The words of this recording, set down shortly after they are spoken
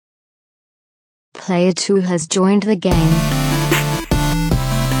Player 2 has joined the game. Hey,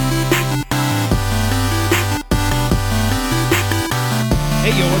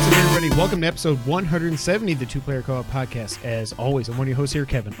 yo, what's up, everybody? Welcome to episode 170 of the Two Player Co-op Podcast. As always, I'm one of your hosts here,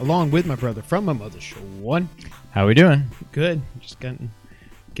 Kevin, along with my brother from my mother's Sean. How we doing? Good. Just gotten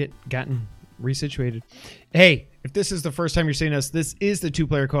resituated. Hey, if this is the first time you're seeing us, this is the Two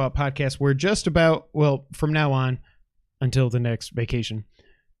Player Co-op Podcast. We're just about, well, from now on until the next vacation,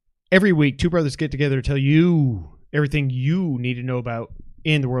 every week, two brothers get together to tell you everything you need to know about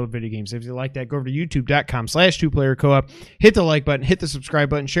in the world of video games. If you like that, go over to youtube.com/2playercoop, hit the like button, hit the subscribe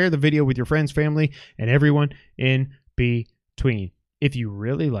button, share the video with your friends, family, and everyone in between. If you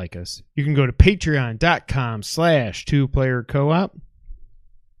really like us, you can go to patreon.com/2playercoop.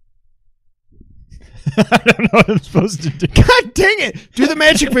 I don't know what I'm supposed to do. God dang it! Do the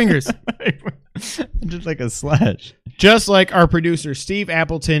magic fingers. Just like a slash. Just like our producer Steve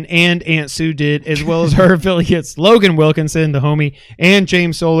Appleton and Aunt Sue did, as well as our affiliates Logan Wilkinson, the homie, and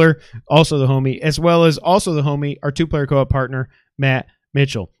James Solar, also the homie, as well as also the homie, our two-player co-op partner, Matt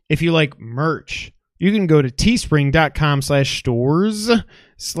Mitchell. If you like merch, you can go to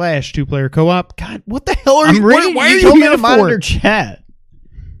teespring.com/stores/2playercoop. God, what the hell are you reading? Why are you told you me here to monitor for? chat?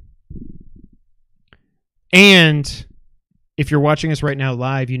 And if you're watching us right now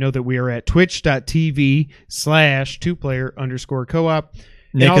live, you know that we are at twitch.tv/2player_co-op.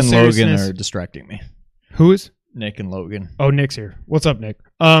 Nick and Logan are distracting me. Who is? Nick and Logan. Oh, Nick's here. What's up, Nick?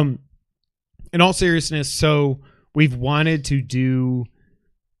 In all seriousness, so we've wanted to do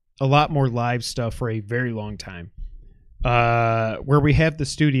a lot more live stuff for a very long time. Where we have the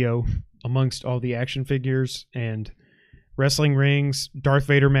studio amongst all the action figures and wrestling rings, Darth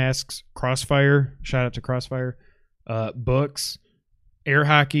Vader masks, Crossfire, shout out to Crossfire, books, air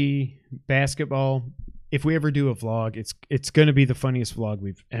hockey, basketball. If we ever do a vlog, it's going to be the funniest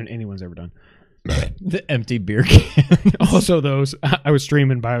vlog anyone's ever done. The empty beer can. Also those. I was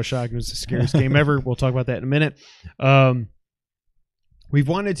streaming BioShock. It was the scariest game ever. We'll talk about that in a minute. We've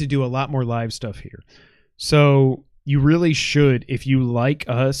wanted to do a lot more live stuff here. So you really should, if you like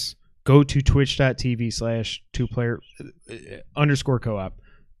us, go to twitch.tv/2player_co-op.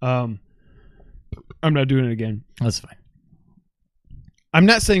 I'm not doing it again. That's fine. I'm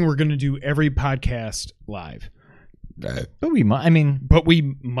not saying we're going to do every podcast live. But we might. I mean, but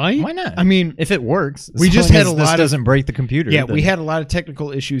we might. Why not? I mean, if it works. We just had a lot this of, doesn't break the computer. Yeah, then. we had a lot of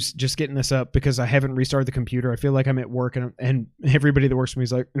technical issues just getting this up because I haven't restarted the computer. I feel like I'm at work and everybody that works for me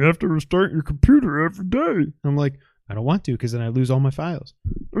is like, you have to restart your computer every day. I'm like, I don't want to because then I lose all my files.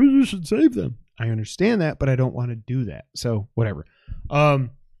 Or you should save them. I understand that, but I don't want to do that. So whatever.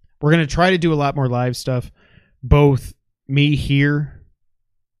 We're going to try to do a lot more live stuff. Both me here.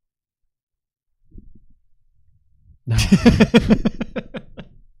 No. I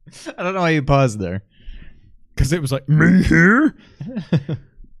don't know why you paused there. Because it was like, me here?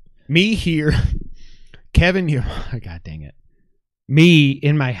 Me here. Kevin here. Oh, God dang it. Me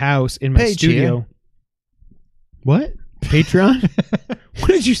in my house, in my Page studio. here. What? Patreon? What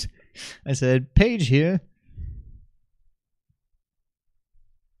did you say? I said, Paige here.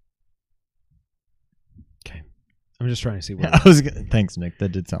 Okay. I'm just trying to see what. Thanks, Nick.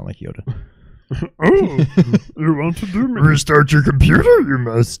 That did sound like Yoda. Oh, you want to do me? Restart your computer? You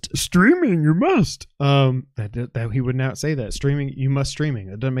must. Streaming? You must. That he would not say that. Streaming? You must streaming.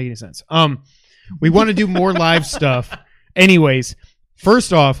 That doesn't make any sense. We want to do more live stuff. Anyways,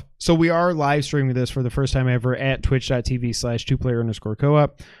 first off, so we are live streaming this for the first time ever at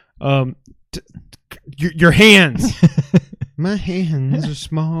twitch.tv/2player_co-op. Your hands. My hands are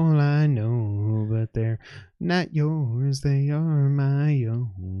small, I know, but they're not yours. They are my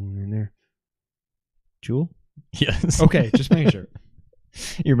own. And they're Jewel? Yes. Okay, just making sure.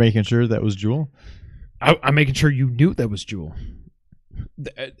 You're making sure that was Jewel? I'm making sure you knew that was Jewel.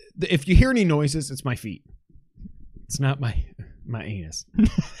 If you hear any noises, it's my feet. It's not my anus.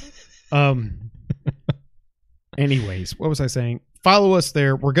 Anyways, what was I saying? Follow us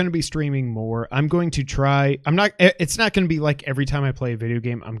there. We're going to be streaming more. I'm going to try. It's not going to be like every time I play a video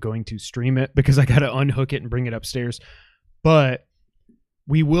game, I'm going to stream it because I got to unhook it and bring it upstairs. But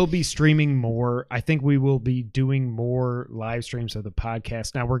we will be streaming more. I think we will be doing more live streams of the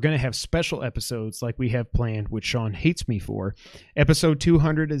podcast. Now, we're going to have special episodes like we have planned, which Sean hates me for. Episode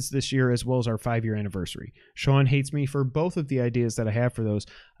 200 is this year, as well as our 5-year anniversary. Sean hates me for both of the ideas that I have for those.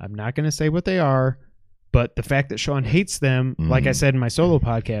 I'm not going to say what they are, but the fact that Sean hates them, like I said in my solo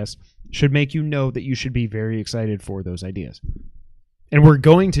podcast, should make you know that you should be very excited for those ideas. And we're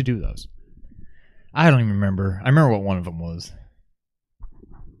going to do those. I don't even remember. I remember what one of them was.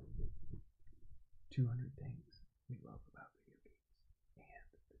 200 things we love about video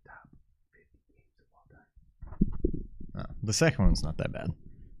games and the top 50 games The second one's not that bad.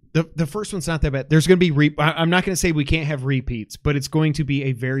 The first one's not that bad. There's going to be I'm not going to say we can't have repeats, but it's going to be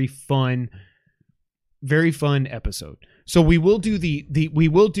a very fun episode. So we will do we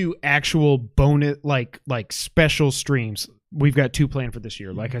will do actual bonus like special streams. We've got 2 planned for this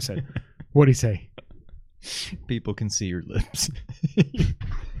year. Like I said, what'd he say? People can see your lips.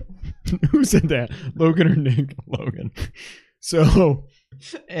 Who said that? Logan or Nick? Logan. So,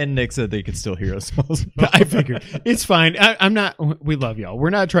 and Nick said they could still hear us. I figured it's fine. I'm not. We love y'all. We're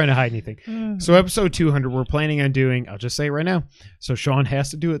not trying to hide anything. So episode 200, we're planning on doing. I'll just say it right now. So Sean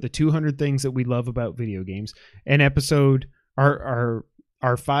has to do it. The 200 things that we love about video games. And episode our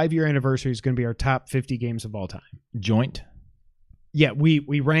 5-year anniversary is going to be our top 50 games of all time. Joint. Yeah, we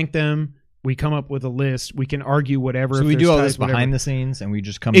rank them. We come up with a list. We can argue whatever. So we do all this behind the scenes, and we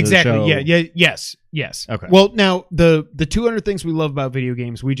just come to the show. Yes. Okay. Well, now the 200 things we love about video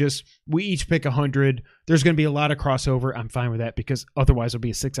games. We each pick 100. There's going to be a lot of crossover. I'm fine with that because otherwise it'll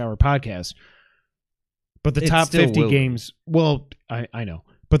be a 6-hour podcast. But the top 50 games. Well, I know.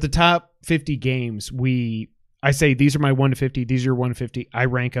 But the top 50 games, I say these are my 1 to 50. These are your 1 to 50. I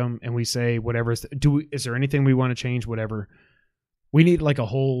rank them, and we say whatever. Is there anything we want to change? Whatever. We need like a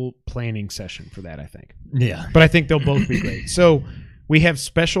whole planning session for that, I think. Yeah. But I think they'll both be great. So we have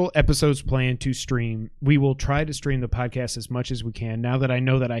special episodes planned to stream. We will try to stream the podcast as much as we can. Now that I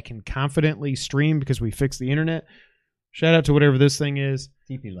know that I can confidently stream because we fixed the internet. Shout out to whatever this thing is.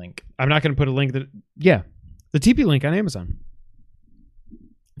 TP link. I'm not going to put a link. The TP link on Amazon.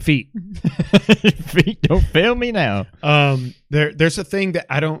 Feet. Feet, don't fail me now. There's a thing that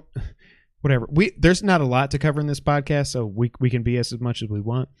I don't... Whatever. There's not a lot to cover in this podcast, so we can BS as much as we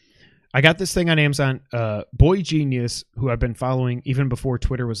want. I got this thing on Amazon. Boy Genius, who I've been following even before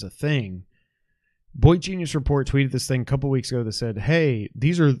Twitter was a thing. Boy Genius Report tweeted this thing a couple weeks ago that said, "Hey,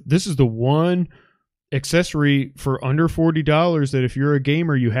 this is the one accessory for under $40 that if you're a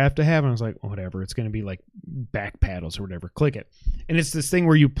gamer you have to have." And I was like, oh, whatever. It's going to be like back paddles or whatever. Click it, and it's this thing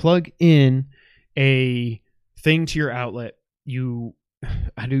where you plug in a thing to your outlet.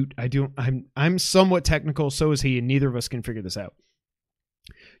 I'm somewhat technical, so is he, and neither of us can figure this out.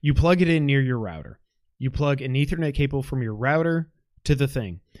 You plug it in near your router. You plug an Ethernet cable from your router to the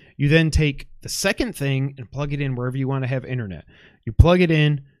thing. You then take the second thing and plug it in wherever you want to have internet. You plug it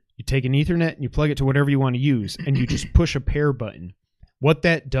in, you take an Ethernet, and you plug it to whatever you want to use, and you just push a pair button. What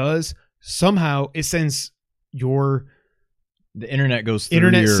that does, somehow it sends the internet goes through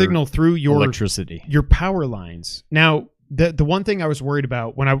internet your signal through your electricity, your power lines. Now, the one thing I was worried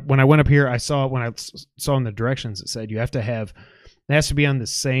about when I went up here, I saw in the directions it said it has to be on the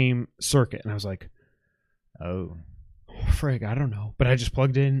same circuit, and I was like, oh, frig, I don't know. But I just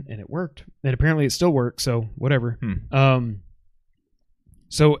plugged in and it worked, and apparently it still works. So whatever.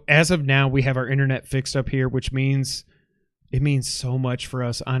 So as of now, we have our internet fixed up here, which means it means so much for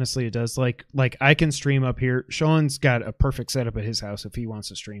us. Honestly, it does. Like I can stream up here. Sean's got a perfect setup at his house if he wants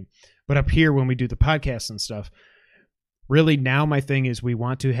to stream, but up here when we do the podcasts and stuff. Really, now my thing is we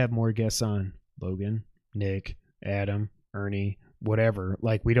want to have more guests on. Logan, Nick, Adam, Ernie, whatever.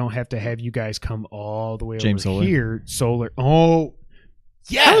 Like, we don't have to have you guys come all the way James over Solar. here. Solar. Oh,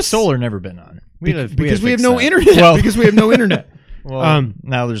 yes. How has Solar never been on? Because we have no internet. Well, because we have no internet. Well,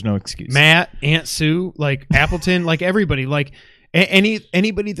 now there's no excuse. Matt, Aunt Sue, like Appleton, like everybody, like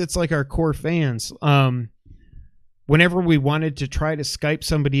anybody that's like our core fans. Whenever we wanted to try to Skype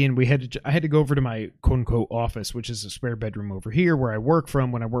somebody in, I had to go over to my quote unquote office, which is a spare bedroom over here where I work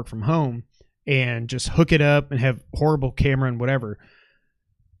from when I work from home, and just hook it up and have horrible camera and whatever.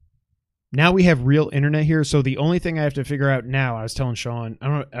 Now we have real internet here, so the only thing I have to figure out now, I was telling Sean, I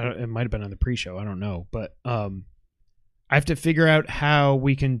don't it might have been on the pre-show, I don't know, but I have to figure out how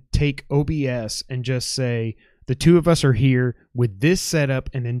we can take OBS and just say the two of us are here with this setup,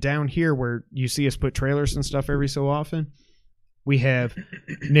 and then down here where you see us put trailers and stuff every so often, we have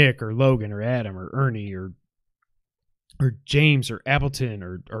Nick or Logan or Adam or Ernie or James or Appleton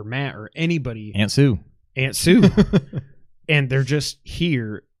or Matt or anybody. Aunt Sue. And they're just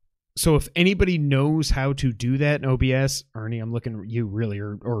here. So if anybody knows how to do that in OBS, Ernie, I'm looking at you really,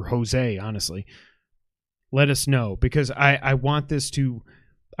 or Jose, honestly, let us know, because I want this to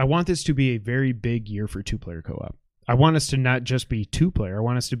be a very big year for 2-player co-op. I want us to not just be 2-player. I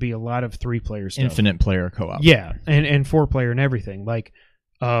want us to be a lot of 3-player stuff. Infinite player co-op. Yeah, and 4-player and everything. Like,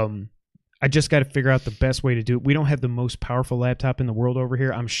 I just got to figure out the best way to do it. We don't have the most powerful laptop in the world over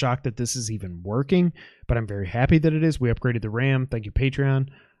here. I'm shocked that this is even working, but I'm very happy that it is. We upgraded the RAM. Thank you, Patreon.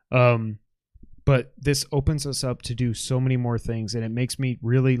 But this opens us up to do so many more things, and it makes me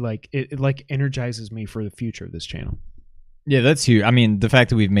really it like energizes me for the future of this channel. Yeah, that's huge. I mean, the fact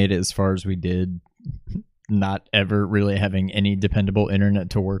that we've made it as far as we did not ever really having any dependable internet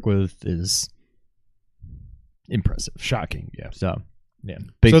to work with is impressive. Shocking, yeah. So, yeah.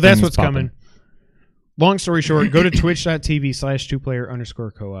 So that's things what's popping. coming. Long story short, go to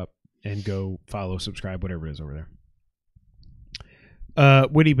twitch.tv/2player_co-op and go follow, subscribe, whatever it is over there.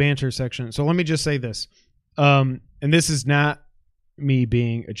 Witty banter section. So let me just say this. And this is not me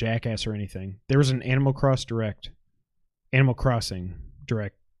being a jackass or anything. There was an Animal Crossing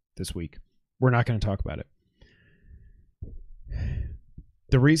Direct this week. We're not going to talk about it.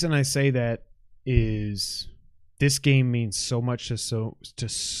 The reason I say that is this game means so much to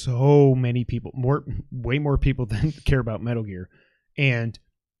so many people, way more people than care about Metal Gear. And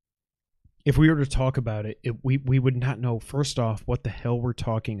if we were to talk about it, we would not know, first off, what the hell we're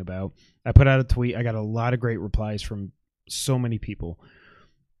talking about. I put out a tweet. I got a lot of great replies from so many people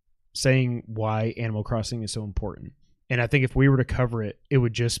saying why Animal Crossing is so important. And I think if we were to cover it, it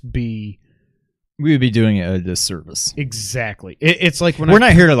would just be... We would be doing it a disservice. Exactly. It's like when we're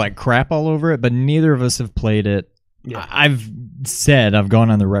not here to like crap all over it, but neither of us have played it. Yeah. I've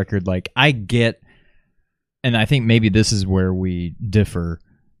gone on the record, like I get, and I think maybe this is where we differ,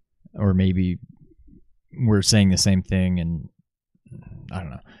 or maybe we're saying the same thing, and I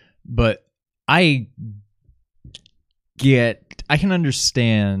don't know. But I can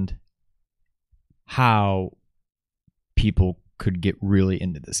understand how people could get really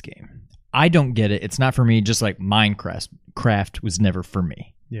into this game. I don't get it. It's not for me, just like Minecraft was never for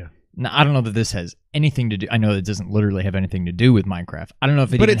me. Yeah. Now, I don't know that this has anything to do... I know it doesn't literally have anything to do with Minecraft. I don't know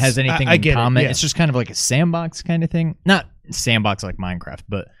if it even has anything in common. It's just kind of like a sandbox kind of thing. Not sandbox like Minecraft,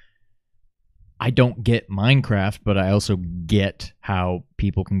 but I don't get Minecraft, but I also get how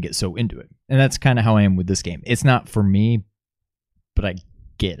people can get so into it. And that's kind of how I am with this game. It's not for me, but I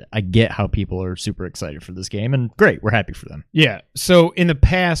get it. I get how people are super excited for this game, and great, we're happy for them. Yeah. So in the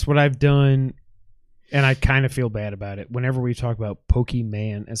past, what I've done, and I kind of feel bad about it, whenever we talk about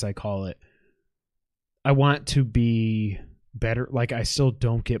Pokemon, as I call it, I want to be better. Like, I still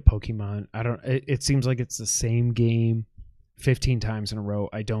don't get Pokemon. It seems like it's the same game 15 times in a row.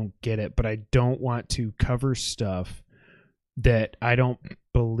 I don't get it, but I don't want to cover stuff that I don't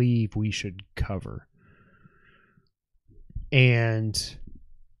believe we should cover. And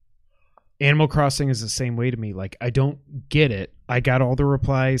Animal Crossing is the same way to me. Like, I don't get it. I got all the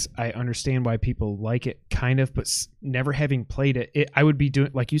replies. I understand why people like it, kind of, but never having played it, I would be doing,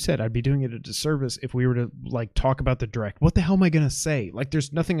 like you said, I'd be doing it a disservice if we were to like talk about the Direct. What the hell am I going to say? Like,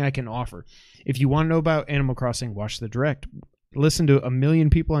 there's nothing I can offer. If you want to know about Animal Crossing, watch the Direct. Listen to a million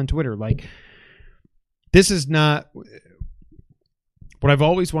people on Twitter. Like, this is not... What I've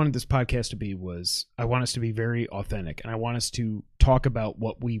always wanted this podcast to be was I want us to be very authentic, and I want us to talk about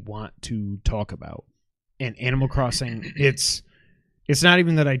what we want to talk about. And Animal Crossing, it's not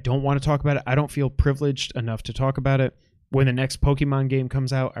even that I don't want to talk about it. I don't feel privileged enough to talk about it. When the next Pokemon game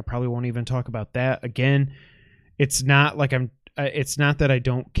comes out, I probably won't even talk about that. Again, it's not like it's not that I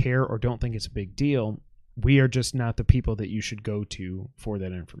don't care or don't think it's a big deal. We are just not the people that you should go to for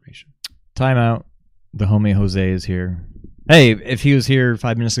that information. Time out. The homie Jose is here. Hey, if he was here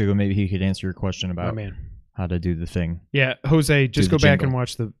 5 minutes ago, maybe he could answer your question about how to do the thing. Yeah, Jose, just go back and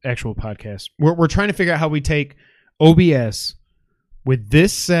watch the actual podcast. We're trying to figure out how we take OBS with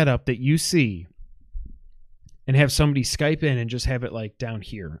this setup that you see and have somebody Skype in and just have it like down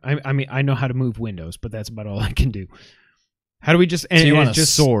here. I mean, I know how to move windows, but that's about all I can do. How do we just... And, so you want it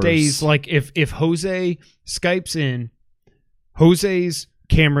just stays like if Jose Skypes in, Jose's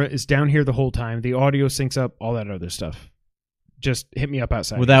camera is down here the whole time. The audio syncs up, all that other stuff. Just hit me up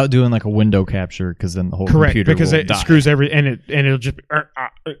outside without doing like a window capture, because then the whole correct computer because will it die. screws it'll just be,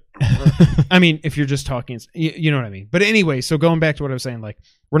 I mean, if you're just talking, you know what I mean. But anyway, so going back to what I was saying, like,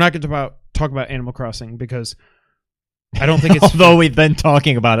 we're not going to talk about Animal Crossing because I don't think it's although we've been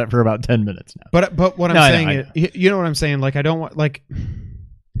talking about it for about 10 minutes now. But what I'm saying is, you know what I'm saying, like, I don't want, like,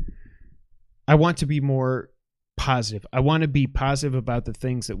 I want to be more positive. I want to be positive about the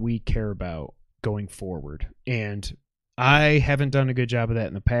things that we care about going forward, and I haven't done a good job of that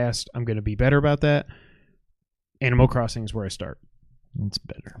in the past. I'm going to be better about that. Animal Crossing is where I start. It's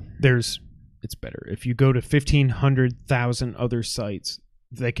better. It's better. If you go to 1,500,000 other sites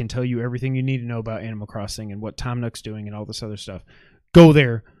that can tell you everything you need to know about Animal Crossing and what Tom Nook's doing and all this other stuff, go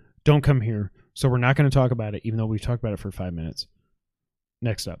there. Don't come here. So we're not going to talk about it, even though we've talked about it for 5 minutes.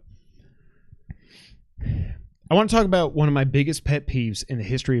 Next up. I want to talk about one of my biggest pet peeves in the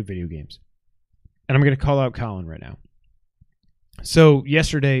history of video games. And I'm going to call out Colin right now. So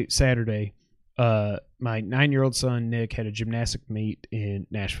yesterday, Saturday, my 9-year-old son, Nick, had a gymnastic meet in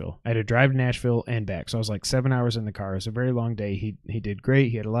Nashville. I had to drive to Nashville and back. So I was like 7 hours in the car. It was a very long day. He did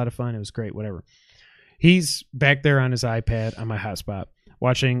great. He had a lot of fun. It was great, whatever. He's back there on his iPad on my hotspot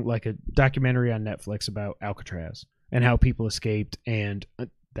watching like a documentary on Netflix about Alcatraz and how people escaped, and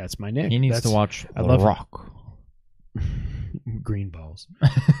that's my Nick. He needs to watch I love Rock. Green balls.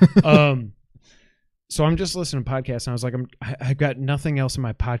 So I'm just listening to podcasts, and I was like, I've got nothing else in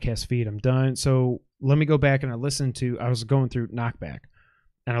my podcast feed. I'm done. So let me go back and I was going through Knockback,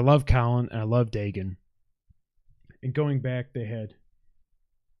 and I love Colin and I love Dagan. And going back, they had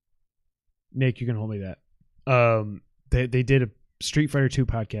Nick. You can hold me that. They did a Street Fighter 2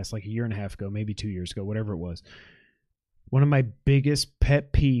 podcast like a year and a half ago, maybe 2 years ago, whatever it was. One of my biggest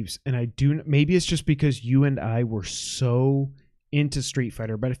pet peeves, and maybe it's just because you and I were so into Street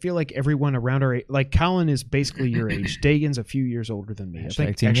Fighter, but I feel like everyone around our age, like Colin is basically your age. Dagan's a few years older than me. I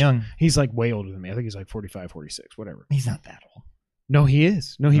think actually, young. He's like way older than me. I think he's like 45, 46, whatever. He's not that old. No, he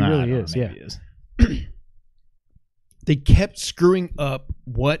is. No, he really is. Yeah. He is. They kept screwing up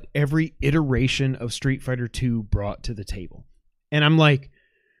what every iteration of Street Fighter 2 brought to the table. And I'm like,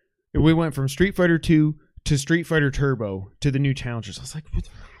 we went from Street Fighter 2 to Street Fighter Turbo to the new challengers. I was like, what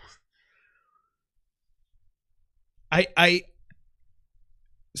the...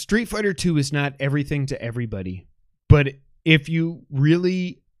 Street Fighter 2 is not everything to everybody, but if you're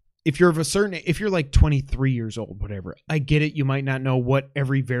like 23 years old, whatever, I get it. You might not know what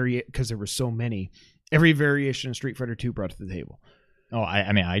every because there were so many, every variation of Street Fighter 2 brought to the table. Oh,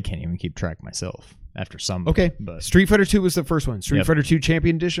 I mean, I can't even keep track myself after some. Okay, but Street Fighter 2 was the first one. Street Fighter 2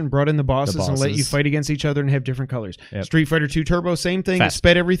 Champion Edition brought in the bosses and let you fight against each other and have different colors. Yep. Street Fighter 2 Turbo, same thing. It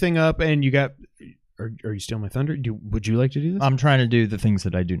sped everything up, and you got... Are you stealing my thunder? Would you like to do this? I'm trying to do the things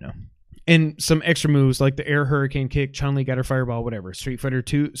that I do know. And some extra moves like the air hurricane kick, Chun-Li got her fireball, whatever. Street Fighter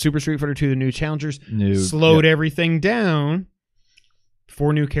 2, Super Street Fighter 2, the new challengers, slowed everything down.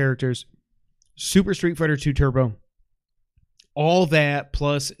 4 new characters. Super Street Fighter 2 Turbo. All that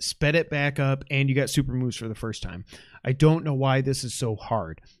plus sped it back up, and you got super moves for the first time. I don't know why this is so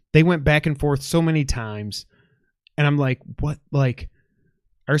hard. They went back and forth so many times, and I'm like, what? Like...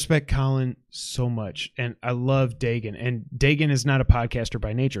 I respect Colin so much, and I love Dagan. And Dagan is not a podcaster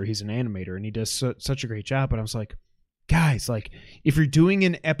by nature. He's an animator, and he does such a great job. But I was like, guys, like, if you're doing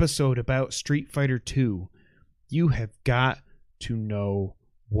an episode about Street Fighter 2, you have got to know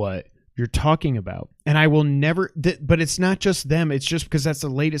what you're talking about. And I will never... but it's not just them. It's just because that's the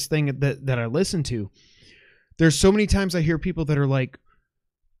latest thing that I listen to. There's so many times I hear people that are like,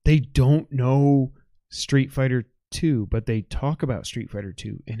 they don't know Street Fighter 2, but they talk about Street Fighter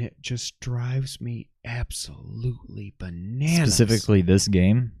 2, and it just drives me absolutely bananas. Specifically this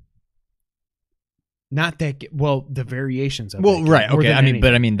game? Not that... Well, the variations of it. Well, right, okay.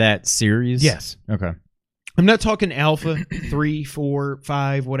 I mean that series? Yes. Okay. I'm not talking Alpha, 3, 4,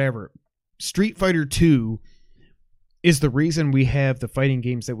 5, whatever. Street Fighter 2 is the reason we have the fighting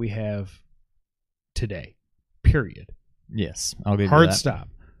games that we have today. Period. Yes, I'll give you Hard that. stop.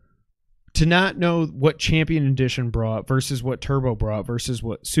 To not know what Champion Edition brought versus what Turbo brought versus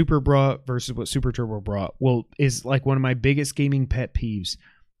what Super brought versus what Super Turbo brought, well, is like one of my biggest gaming pet peeves.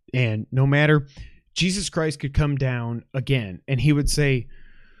 And no matter, Jesus Christ could come down again and he would say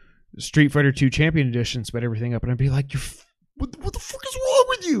Street Fighter 2 Champion Edition sped everything up, and I'd be like, what the fuck is wrong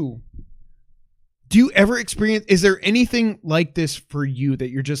with you? Do you ever experience, is there anything like this for you that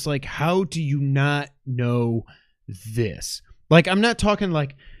you're just like, how do you not know this? Like, I'm not talking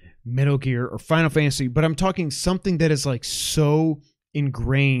like Metal Gear or Final Fantasy, but I'm talking something that is like so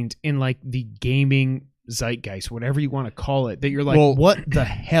ingrained in like the gaming zeitgeist, whatever you want to call it, that you're like, well, what the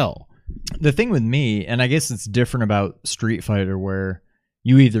hell? The thing with me, and I guess it's different about Street Fighter, where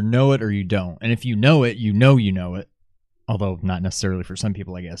you either know it or you don't. And if you know it, you know it. Although not necessarily for some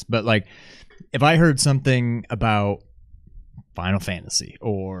people, I guess. But like, if I heard something about Final Fantasy,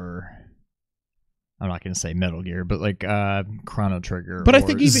 or I'm not going to say Metal Gear, but like Chrono Trigger, but or I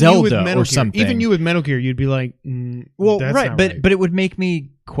think even Zelda you with Metal or Gear, something. Even you with Metal Gear, you'd be like, well, that's right, not but right. But it would make me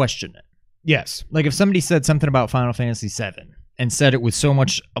question it. Yes, like if somebody said something about Final Fantasy VII and said it with so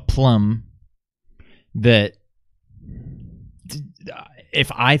much aplomb that if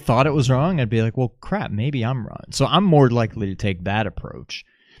I thought it was wrong, I'd be like, well, crap, maybe I'm wrong. So I'm more likely to take that approach.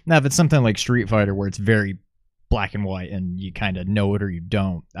 Now, if it's something like Street Fighter where it's very black and white and you kind of know it or you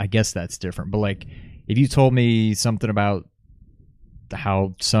don't, I guess that's different. But like, if you told me something about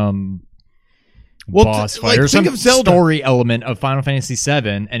how some boss fight or some story element of Final Fantasy VII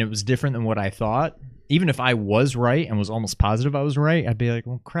and it was different than what I thought, even if I was right and was almost positive I was right, I'd be like,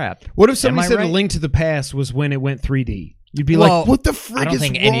 well, crap. What if somebody said right? A Link to the Past was when it went 3D? You'd be like, what the frick is wrong with you?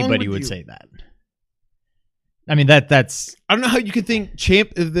 I don't think anybody would say that. I mean, that's... I don't know how you could think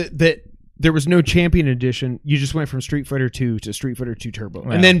that there was no Champion Edition. You just went from Street Fighter 2 to Street Fighter 2 Turbo.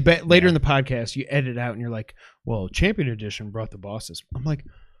 Well, and then later in the podcast, you edit out and you're like, well, Champion Edition brought the bosses. I'm like,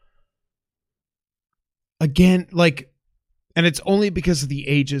 again, like, and it's only because of the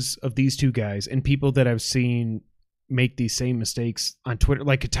ages of these two guys and people that I've seen make these same mistakes on Twitter.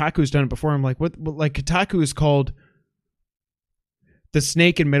 Like Kotaku's done it before. I'm like, what? Like Kotaku is called the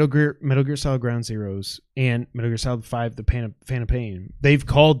Snake in Metal Gear Solid Ground Zeroes and Metal Gear Solid 5, the Phantom Pain. They've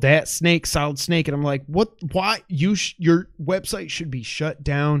called that Snake Solid Snake, and I'm like, what? Why? Your website should be shut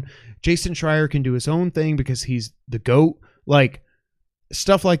down. Jason Schreier can do his own thing because he's the GOAT. Like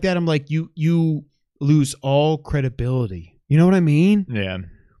stuff like that. I'm like, you lose all credibility. You know what I mean? Yeah.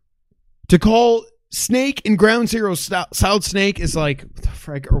 To call Snake in Ground Zero Solid Snake is like, what the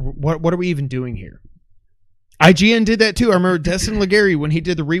frick? Or what are we even doing here? IGN did that too. I remember Destin Legary when he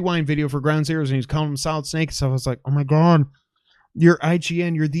did the rewind video for Ground Zeroes and he was calling him Solid Snake and stuff. I was like, oh my God, you're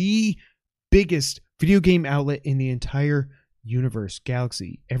IGN. You're the biggest video game outlet in the entire universe,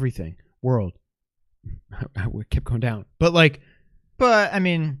 galaxy, everything, world. We kept going down. But I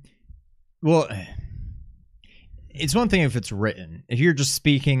mean, well, it's one thing if it's written. If you're just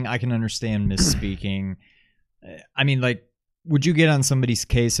speaking, I can understand misspeaking. I mean, like, would you get on somebody's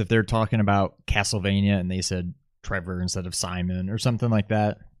case if they're talking about Castlevania and they said Trevor instead of Simon or something like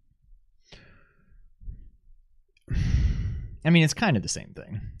that? I mean, it's kind of the same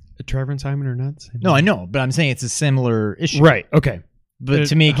thing. Trevor and Simon are not the same No, I know, but I'm saying it's a similar issue. Right, okay. But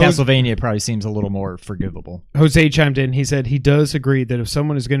to me, Castlevania probably seems a little more forgivable. Jose chimed in. He said he does agree that if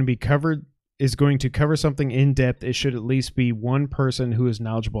someone is going to cover something in depth, it should at least be one person who is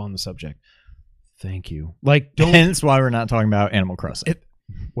knowledgeable on the subject. Thank you. Like, hence why we're not talking about Animal Crossing.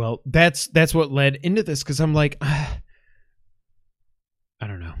 Well, that's what led into this because I'm like, I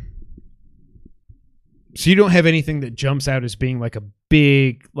don't know. So you don't have anything that jumps out as being like a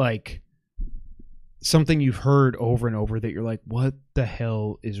big, like something you've heard over and over that you're like, what the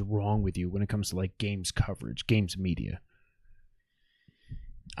hell is wrong with you when it comes to like games coverage, games media?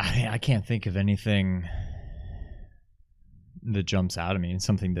 I can't think of anything that jumps out at me,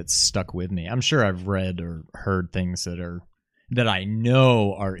 something that's stuck with me. I'm sure I've read or heard things that I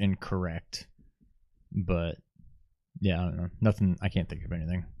know are incorrect, but yeah, I don't know. Nothing. I can't think of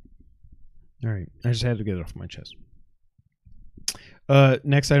anything. All right, I just had to get it off my chest.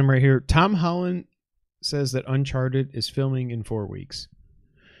 Next item right here. Tom Holland says that Uncharted is filming in 4 weeks.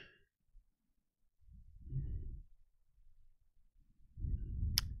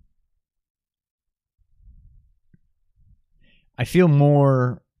 I feel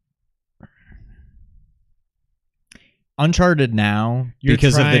more Uncharted now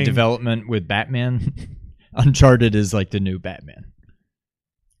because of the development with Batman. Uncharted is like the new Batman.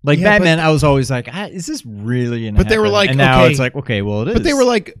 Like, yeah, Batman, I was always like, is this really an? But they were like, and now it's like, okay, well, it is. But they were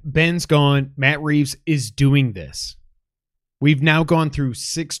like, Ben's gone. Matt Reeves is doing this. We've now gone through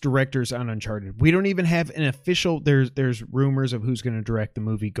 6 directors on Uncharted. We don't even have an official. There's rumors of who's going to direct the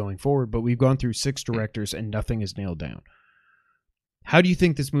movie going forward, but we've gone through 6 directors and nothing is nailed down. How do you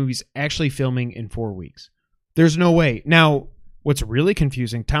think this movie's actually filming in 4 weeks? There's no way. Now, what's really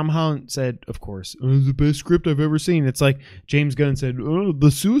confusing, Tom Holland said, of course, the best script I've ever seen. It's like James Gunn said,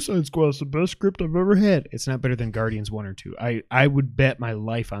 the Suicide Squad's the best script I've ever had. It's not better than Guardians 1 or 2. I would bet my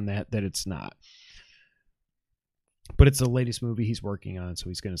life on that it's not. But it's the latest movie he's working on, so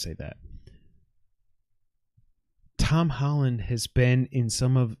he's going to say that. Tom Holland has been in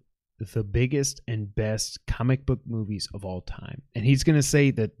some of the biggest and best comic book movies of all time. And he's going to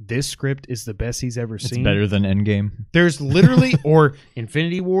say that this script is the best he's ever seen. It's better than Endgame. There's literally, or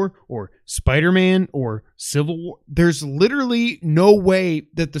Infinity War, or Spider-Man, or Civil War. There's literally no way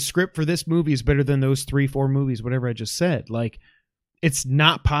that the script for this movie is better than those 3-4 movies, whatever I just said. Like, it's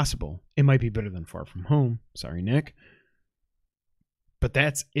not possible. It might be better than Far From Home. Sorry, Nick. But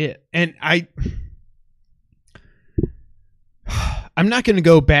that's it. And I'm not going to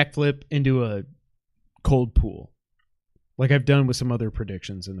go backflip into a cold pool like I've done with some other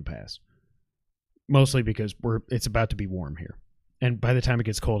predictions in the past. Mostly because it's about to be warm here. And by the time it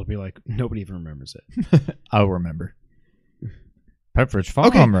gets cold, it'll be like, nobody even remembers it. I'll remember. Pepperidge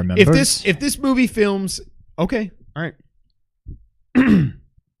Farm remembers. If this movie films... Okay, all right.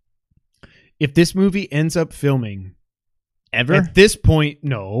 If this movie ends up filming... Ever? At this point,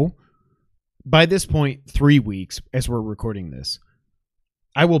 no. By this point, 3 weeks as we're recording this.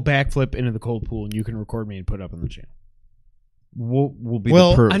 I will backflip into the cold pool and you can record me and put it up on the channel. We'll be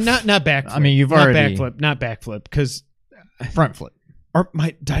the proof. I'm not backflip. I mean, you've already... Not backflip, because... Front flip.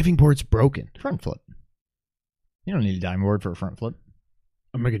 My diving board's broken. Front flip. You don't need a diving board for a front flip.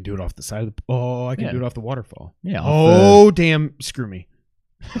 I'm going to do it off the side of the... Oh, I can do it off the waterfall. Yeah. Damn. Screw me.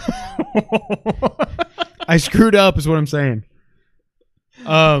 I screwed up is what I'm saying.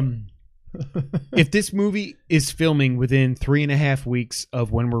 If this movie is filming within 3.5 weeks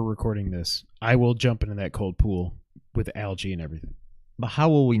of when we're recording this, I will jump into that cold pool with algae and everything. But how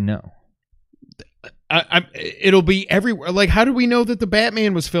will we know? It'll be everywhere. Like, how do we know that the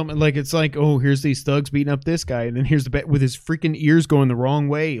Batman was filming? Like, it's like, oh, here's these thugs beating up this guy, and then here's the Bat with his freaking ears going the wrong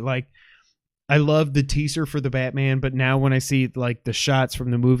way. Like, I love the teaser for the Batman, but now when I see like the shots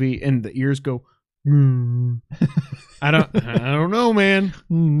from the movie and the ears go, I don't know, man.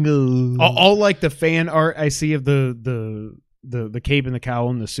 All like the fan art I see of the cape and the cowl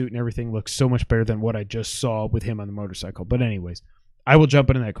and the suit and everything looks so much better than what I just saw with him on the motorcycle. But anyways, I will jump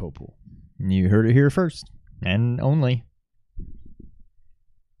into that cold pool. You heard it here first and only.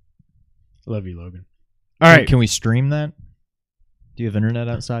 Love you, Logan. All right, can we stream that? Do you have internet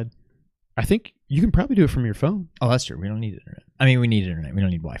outside? I think you can probably do it from your phone. Oh, that's true. We don't need internet. I mean, we need internet. We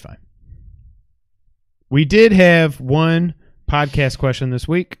don't need Wi-Fi. We did have one podcast question this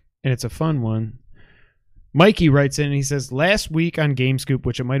week, and it's a fun one. Mikey writes in, and he says, last week on GameScoop,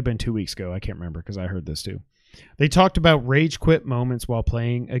 which it might have been 2 weeks ago, I can't remember because I heard this too, they talked about rage quit moments while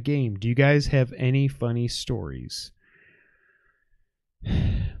playing a game. Do you guys have any funny stories?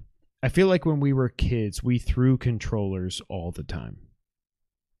 I feel like when we were kids, we threw controllers all the time.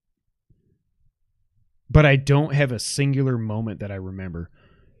 But I don't have a singular moment that I remember.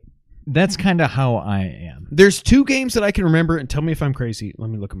 That's kind of how I am. There's 2 games that I can remember, and tell me if I'm crazy. Let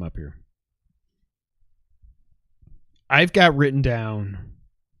me look them up here. I've got written down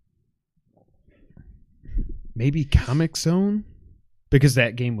maybe Comic Zone, because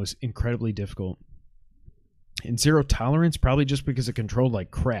that game was incredibly difficult. And Zero Tolerance, probably just because it controlled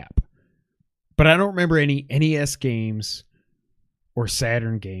like crap. But I don't remember any NES games or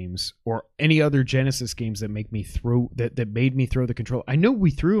Saturn games or any other Genesis games that make me throw that made me throw the control. I know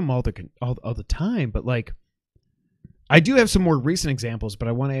we threw them all the time, but like I do have some more recent examples, but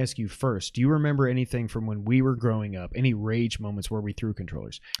I want to ask you first. Do you remember anything from when we were growing up? Any rage moments where we threw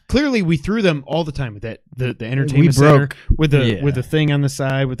controllers? Clearly, we threw them all the time with that the entertainment center with the thing on the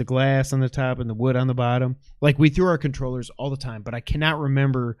side, with the glass on the top and the wood on the bottom. Like we threw our controllers all the time, but I cannot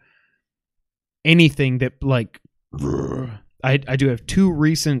remember anything that like. I do have 2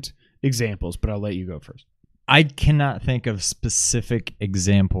 recent examples, but I'll let you go first. I cannot think of specific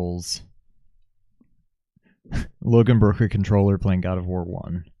examples. Logan broke a controller playing God of War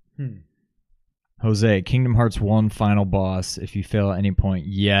 1. Jose, Kingdom Hearts 1 final boss. If you fail at any point,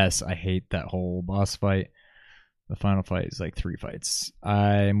 yes, I hate that whole boss fight. The final fight is like 3 fights.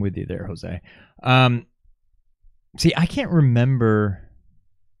 I'm with you there, Jose. See, I can't remember.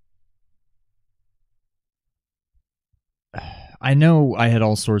 I know I had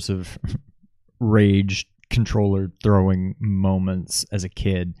all sorts of rage controller throwing moments as a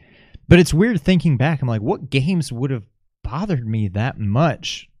kid, but it's weird thinking back. I'm like, what games would have bothered me that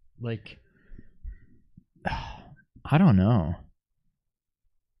much? Like, I don't know.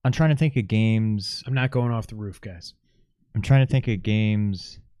 I'm trying to think of games. I'm not going off the roof, guys. I'm trying to think of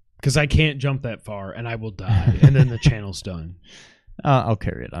games. Because I can't jump that far and I will die. And then the channel's done. I'll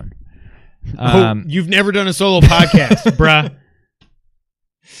carry it on. You've never done a solo podcast, bruh.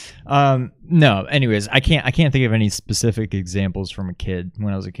 No, anyways, I can't think of any specific examples from a kid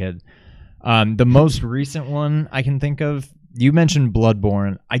when I was a kid. The most recent one I can think of, you mentioned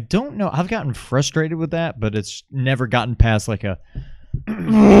Bloodborne. I don't know. I've gotten frustrated with that, but it's never gotten past like a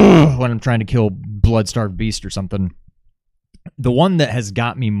when I'm trying to kill blood-starved beast or something. The one that has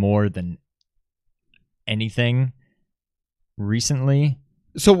got me more than anything recently.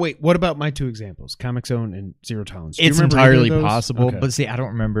 So wait, what about my 2 examples, Comic Zone and Zero Tolerance? It's entirely possible, okay. But see, I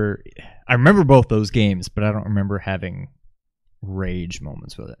don't remember. I remember both those games, but I don't remember having rage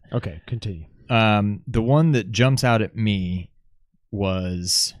moments with it. Okay, continue. The one that jumps out at me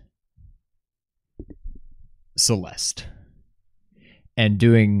was Celeste, and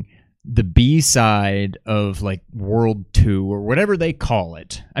doing the B-side of like World 2 or whatever they call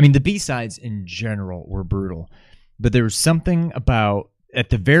it. I mean, the B-sides in general were brutal, but there was something about at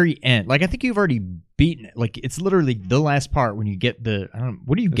the very end, like I think you've already beaten it. Like it's literally the last part when you get the. I don't.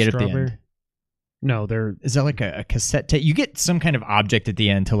 What do you get at the end? No, is that like a cassette tape? You get some kind of object at the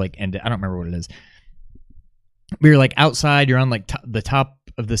end to like end it. I don't remember what it is. But you're like outside. You're on like the top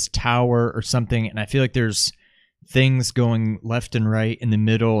of this tower or something, and I feel like there's things going left and right in the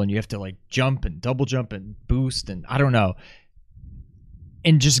middle, and you have to like jump and double jump and boost, and I don't know.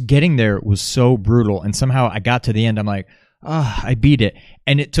 And just getting there was so brutal, and somehow I got to the end. I'm like. I beat it.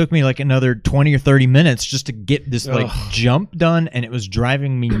 And it took me like another 20 or 30 minutes just to get this like jump done, and it was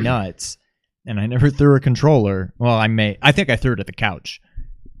driving me nuts. And I never threw a controller. Well, I think I threw it at the couch.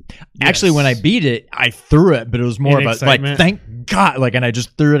 Actually, when I beat it, I threw it, but it was more of a like, thank God, like, and I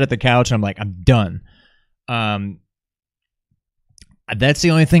just threw it at the couch, and I'm like, I'm done. That's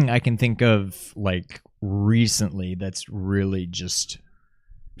the only thing I can think of, like, recently that's really just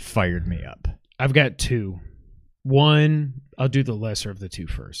fired me up. I've got two. One, I'll do the lesser of the two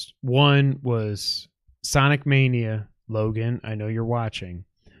first. One was Sonic Mania. Logan, I know you're watching.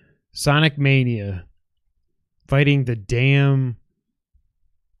 Sonic Mania fighting the damn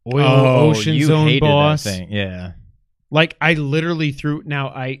Ocean Zone boss. That thing. Yeah. Like, I literally threw... Now,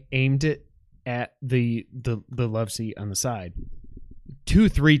 I aimed it at the love seat on the side.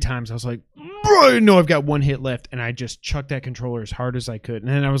 2-3 times, I was like, I know I've got one hit left, and I just chucked that controller as hard as I could.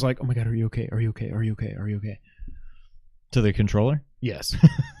 And then I was like, oh my God, are you okay? Are you okay? Are you okay? Are you okay? To the controller? Yes.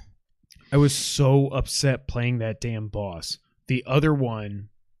 I was so upset playing that damn boss. The other one,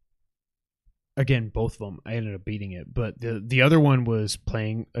 again, both of them, I ended up beating it. But the other one was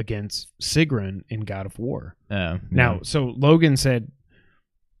playing against Sigrun in God of War. Yeah. Now, so Logan said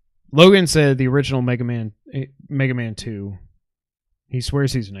the original Mega Man 2, he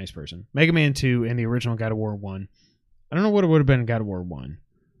swears he's a nice person. Mega Man 2 and the original God of War 1. I don't know what it would have been in God of War 1.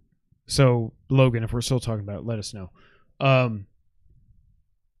 So, Logan, if we're still talking about it, let us know.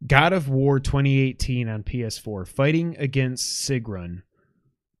 God of War 2018 on PS4, fighting against Sigrun.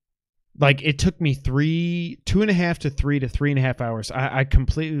 Like, it took me 2.5 to 3.5 hours. I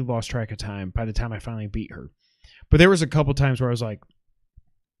completely lost track of time by the time I finally beat her. But there was a couple times where I was like,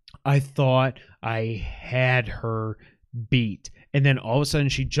 I thought I had her beat. And then all of a sudden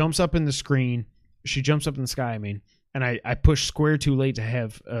she jumps up in the screen. She jumps up in the sky, I mean. And I push square too late to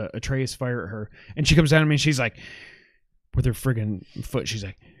have Atreus fire at her. And she comes down to me and she's like, with her friggin' foot, she's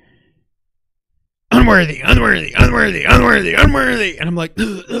like, unworthy. And I'm like,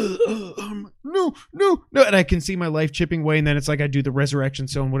 no. And I can see my life chipping away. And then it's like I do the resurrection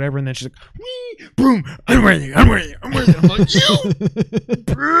stone, whatever. And then she's like, wee, boom, unworthy. I'm like,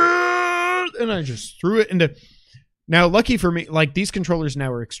 and I just threw it into. Now, lucky for me, like, these controllers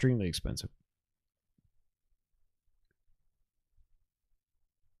now are extremely expensive.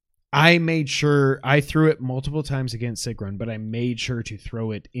 I made sure I threw it multiple times against Sigrun, but I made sure to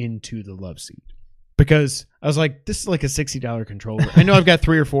throw it into the love seat because I was like, this is like a $60 controller. I know I've got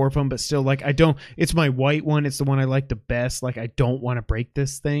 3 or 4 of them, but still, like, I don't, it's my white one. It's the one I like the best. Like, I don't want to break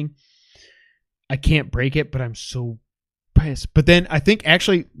this thing. I can't break it, but I'm so pissed. But then I think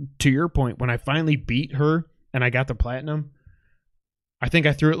actually, to your point, when I finally beat her and I got the platinum, I think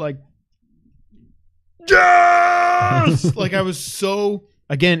I threw it like, yes! Like, I was so...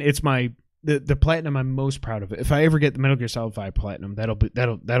 Again, it's the platinum I'm most proud of. If I ever get the Metal Gear Solid 5 platinum, that'll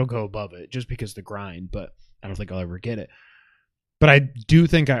go above it just because the grind. But I don't think I'll ever get it. But I do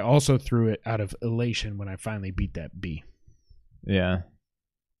think I also threw it out of elation when I finally beat that B. Yeah.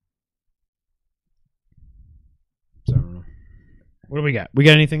 So I don't know. What do we got? We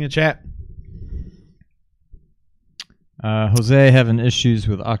got anything in the chat? Jose having issues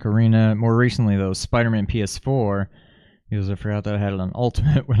with Ocarina. More recently, though, Spider-Man PS4. Because I forgot that I had it on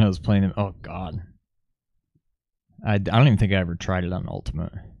Ultimate when I was playing it. Oh, God. I don't even think I ever tried it on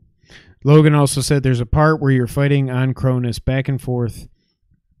Ultimate. Logan also said there's a part where you're fighting on Cronus back and forth.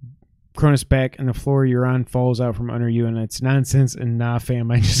 Cronus back and the floor you're on falls out from under you, and it's nonsense. And nah,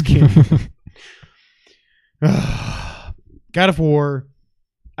 fam, I just can't. God of War,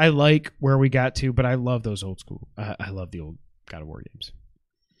 I like where we got to, but I love those old school. I love the old God of War games.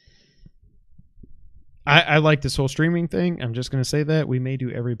 I like this whole streaming thing. I'm just going to say that. We may do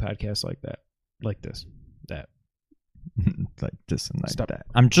every podcast like that. Like this. That. Like this and like that.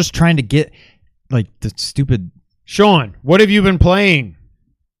 I'm just trying to get, like, the stupid... Sean, what have you been playing?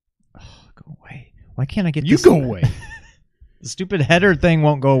 Oh, go away. Why can't I get you this? You go away. The stupid header thing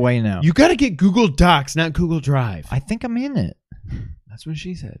won't go away now. You got to get Google Docs, not Google Drive. I think I'm in it. That's what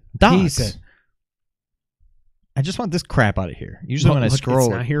she said. Docs. He said. I just want this crap out of here. Usually when I scroll... It's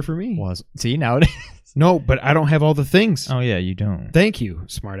not here for me. See, now it is. No, but I don't have all the things. Oh, yeah, you don't. Thank you,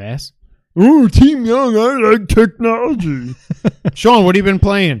 smartass. Ooh, Team Young, I like technology. Sean, what have you been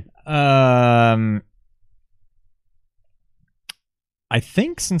playing? I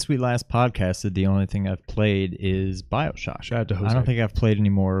think since we last podcasted, the only thing I've played is BioShock. Shout out to Jose. I don't think I've played any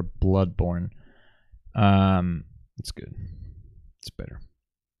more Bloodborne. It's good. It's better.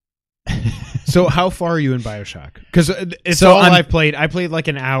 So how far are you in BioShock? Because it's all I've played. I played like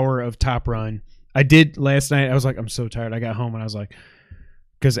an hour of Top Run. I did last night. I was like, I'm so tired. I got home and I was like,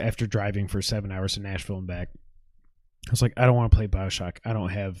 because after driving for 7 hours to Nashville and back, I was like, I don't want to play BioShock. I don't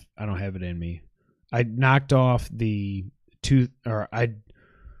have it in me. I knocked off the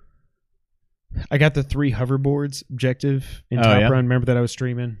I got the 3 hoverboards objective in Top Run. Remember that I was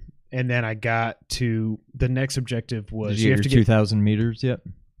streaming? And then I got to the next objective was you have to get 2,000 meters yet?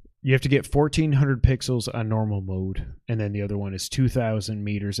 You have to get 1,400 pixels on normal mode, and then the other one is 2,000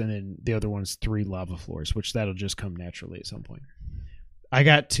 meters, and then the other one is 3 lava floors, which that'll just come naturally at some point. I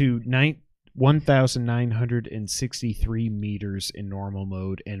got to 1,963 meters in normal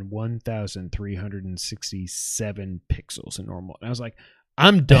mode and 1,367 pixels in normal. And I was like,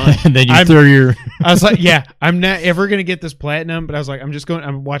 I'm done. And then you throw your... I was like, yeah, I'm not ever going to get this platinum, but I was like, I'm just going... I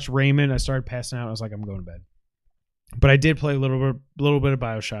watched Raymond. I started passing out. I was like, I'm going to bed. But I did play a little bit of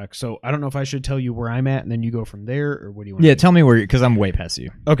BioShock, so I don't know if I should tell you where I'm at, and then you go from there, or what do you want? Yeah, tell me where you, because I'm way past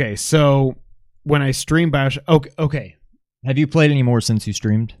you. Okay, so when I stream BioShock, okay. Have you played any more since you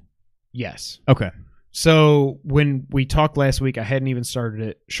streamed? Yes. Okay. So when we talked last week, I hadn't even started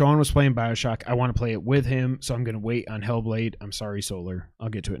it. Sean was playing BioShock. I want to play it with him, so I'm going to wait on Hellblade. I'm sorry, Solar. I'll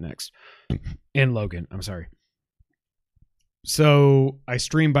get to it next. And Logan. I'm sorry. So I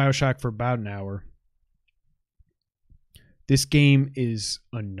streamed BioShock for about an hour. This game is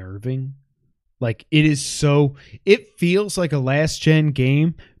unnerving. Like, it feels like a last-gen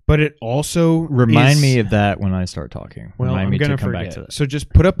game, but it also Remind me of that when I start talking. Well, Remind I'm me going to to come forget. back to that. So just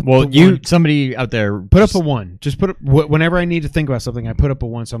put up somebody out there... Put up a 1. Just put up... Whenever I need to think about something, I put up a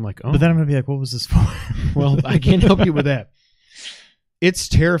 1, so I'm like, oh. But then I'm going to be like, what was this for? Well, I can't help you with that. It's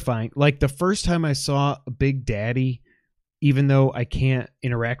terrifying. Like, the first time I saw a Big Daddy... Even though I can't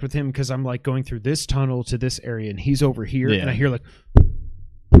interact with him because I'm like going through this tunnel to this area and he's over here and I hear like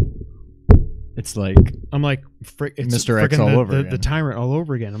it's like I'm like it's Mr. X all over again. The tyrant all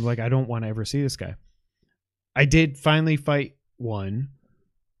over again. I'm like, I don't want to ever see this guy. I did finally fight one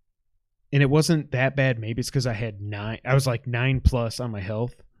and it wasn't that bad. Maybe it's because I had 9. I was like 9+ on my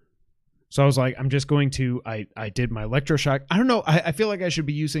health. So I was like, I'm just going to I did my electroshock. I don't know. I feel like I should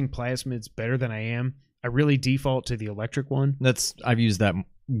be using plasmids better than I am. I really default to the electric one. I've used that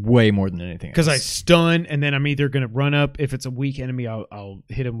way more than anything else. Because I stun, and then I'm either going to run up. If it's a weak enemy, I'll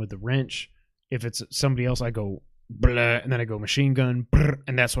hit him with the wrench. If it's somebody else, I go blah, and then I go machine gun,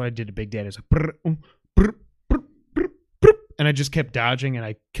 and that's what I did to Big Daddy. And I just kept dodging, and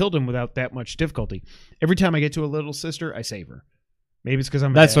I killed him without that much difficulty. Every time I get to a little sister, I save her. Maybe it's because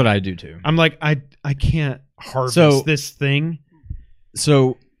I'm. That's what I do too. I'm like, I can't harvest this thing.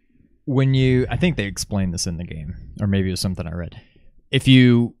 So. I think they explained this in the game, or maybe it was something I read. If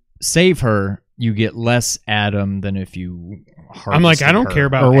you save her, you get less Adam than if you harvest I'm like, I don't care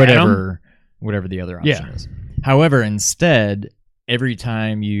about or whatever the other option is. However, instead, every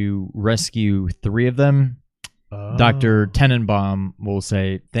time you rescue 3 of them, Dr. Tenenbaum will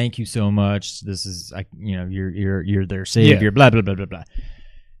say, "Thank you so much. This is, you're their savior." Blah blah blah blah blah.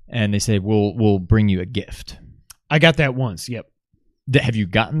 And they say, "We'll bring you a gift." I got that once. Yep. Have you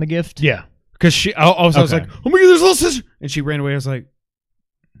gotten the gift? Yeah, because I was like, "Oh my god, there's a little sister," and she ran away. I was like,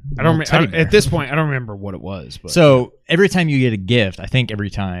 at this point, I don't remember what it was. But so every time you get a gift, I think every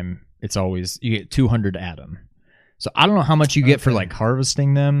time it's always you get 200 Adam. So I don't know how much you get for like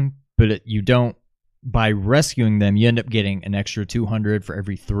harvesting them, but you don't. By rescuing them, you end up getting an extra 200 for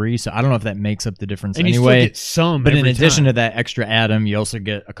every 3. So I don't know if that makes up the difference and anyway. You still get some, but in addition to that extra Adam, you also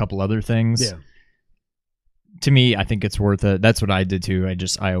get a couple other things. Yeah. To me, I think it's worth it. That's what I did too.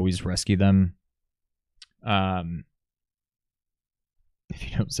 I always rescue them. If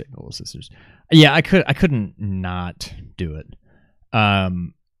you don't save the little sisters, yeah, I couldn't not do it.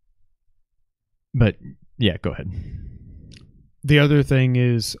 But yeah, go ahead. The other thing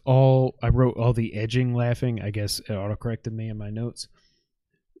is I wrote all the edging laughing. I guess it autocorrected me in my notes.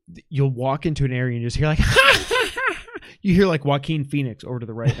 You'll walk into an area and just hear like, you hear like Joaquin Phoenix over to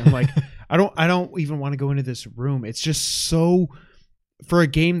the right. And I'm like, I don't even want to go into this room. It's just so, for a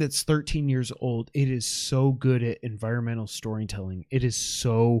game that's 13 years old, it is so good at environmental storytelling. It is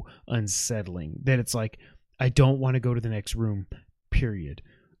so unsettling that it's like, I don't want to go to the next room, period.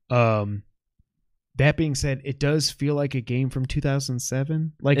 That being said, it does feel like a game from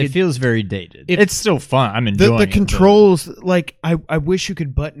 2007. Like it feels very dated. It's still fun. I'm enjoying the controls. Like I wish you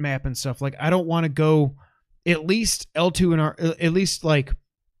could button map and stuff. Like I don't want to go. At least L2 and at least like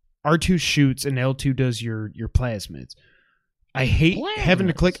R2 shoots and L2 does your plasmids. I hate having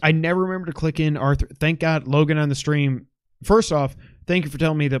to click. I never remember to click in R3. Thank God Logan on the stream. First off, thank you for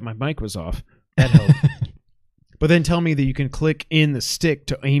telling me that my mic was off. That helped. But then tell me that you can click in the stick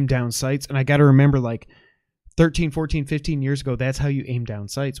to aim down sights. And I got to remember like 13, 14, 15 years ago, that's how you aim down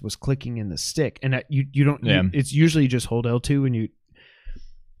sights, was clicking in the stick. And you don't, it's usually just hold L2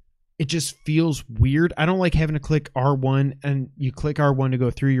 and it just feels weird. I don't like having to click R1 and you click R1 to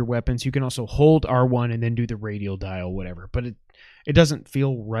go through your weapons. You can also hold R1 and then do the radial dial, whatever. But it doesn't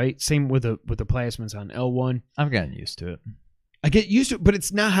feel right. Same with the plasmas on L1. I've gotten used to it. I get used to it, but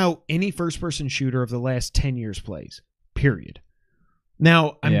it's not how any first-person shooter of the last 10 years plays. Period.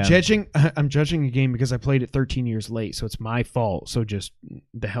 Now, I'm judging a game because I played it 13 years late, so it's my fault. So just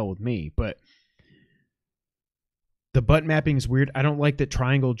the hell with me. But the button mapping is weird. I don't like that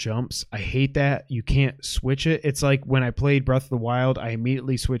triangle jumps. I hate that. You can't switch it. It's like when I played Breath of the Wild, I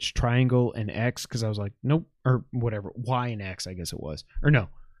immediately switched triangle and X because I was like, nope, or whatever. Y and X, I guess it was. Or no.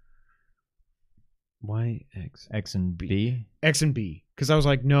 Y, X. X and B? X and B. Because I was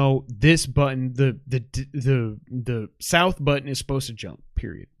like, no, this button, the south button is supposed to jump,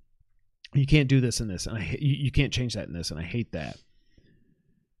 period. You can't do this in this. And you can't change that in this, and I hate that.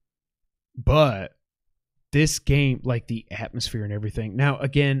 But this game, like the atmosphere and everything. Now,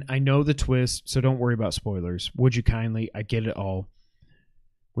 again, I know the twist, so don't worry about spoilers. Would you kindly? I get it all.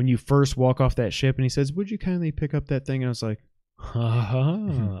 When you first walk off that ship and he says, would you kindly pick up that thing? And I was like, ha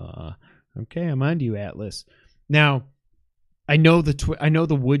ha. Okay, I'm on to you, Atlas. Now, I know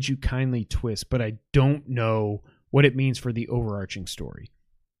the would you kindly twist, but I don't know what it means for the overarching story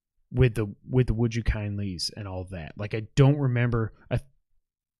with the would you kindlies and all that. Like, I don't remember.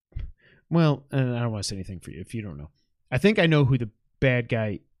 Well, and I don't want to say anything for you if you don't know. I think I know who the bad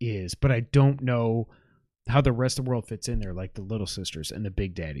guy is, but I don't know how the rest of the world fits in there, like the little sisters and the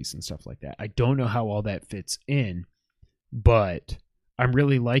big daddies and stuff like that. I don't know how all that fits in, but I'm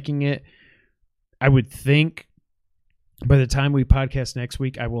really liking it. I would think by the time we podcast next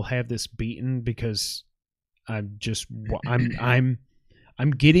week, I will have this beaten because I'm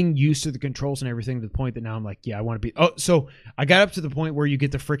getting used to the controls and everything to the point that now I'm like, yeah, I want to be. Oh, so I got up to the point where you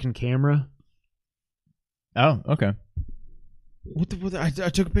get the freaking camera. Oh, okay. I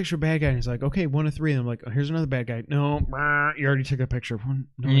took a picture of a bad guy and he's like, okay, 1 of 3. And I'm like, oh, here's another bad guy. No, you already took a picture of one.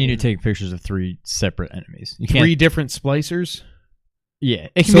 No, you need to take pictures of 3 separate enemies. You 3 different splicers? Yeah,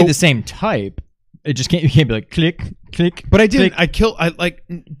 it can be the same type. It just can't. You can't be like click. But I didn't. I killed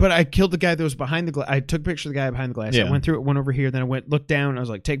the guy that was behind the glass. I took a picture of the guy behind the glass. Yeah. I went through it, went over here, then I looked down. I was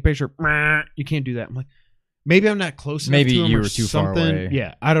like, take a picture. You can't do that. I'm like, maybe I'm not close enough. Maybe to him you or were too something. far away.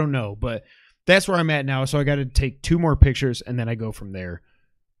 Yeah, I don't know, but that's where I'm at now. So I got to take 2 more pictures, and then I go from there.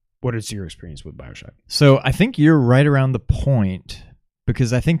 What is your experience with BioShock? So I think you're right around the point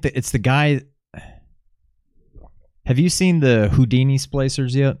because I think that it's the guy. Have you seen the Houdini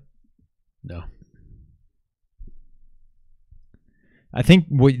splicers yet? No. I think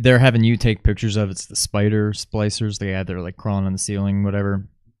what they're having you take pictures of, it's the spider splicers. They're like crawling on the ceiling, whatever.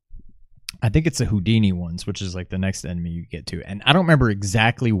 I think it's the Houdini ones, which is like the next enemy you get to. And I don't remember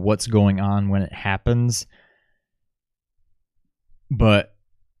exactly what's going on when it happens. But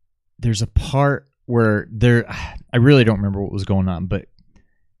there's a part where I really don't remember what was going on, but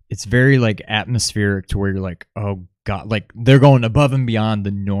it's very like atmospheric to where you're like, oh God, like they're going above and beyond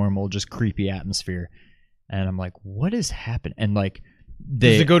the normal, just creepy atmosphere. And I'm like, what is happening? And like,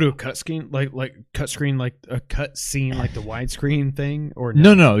 does it go to a cut screen, like cut screen, like a cut scene, like the widescreen thing, or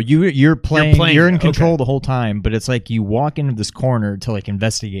no? You're playing. You're in control the whole time, but it's like you walk into this corner to like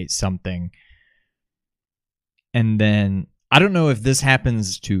investigate something, and then I don't know if this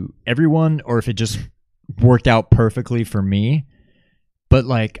happens to everyone or if it just worked out perfectly for me, but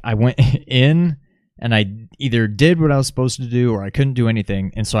like I went in and I either did what I was supposed to do or I couldn't do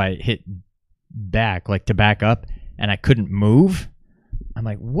anything, and so I hit back, like to back up, and I couldn't move. I'm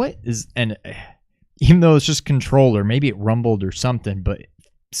like, what is, and even though it's just controller, maybe it rumbled or something, but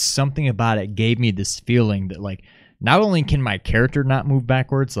something about it gave me this feeling that like, not only can my character not move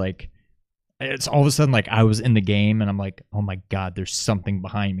backwards, like it's all of a sudden like I was in the game and I'm like, oh my God, there's something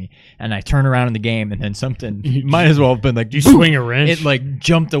behind me. And I turn around in the game and then something might as well have been like, you swing a wrench. It like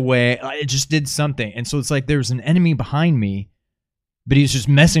jumped away. It just did something. And so it's like, there's an enemy behind me, but he was just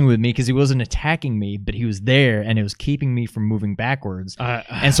messing with me because he wasn't attacking me, but he was there and it was keeping me from moving backwards.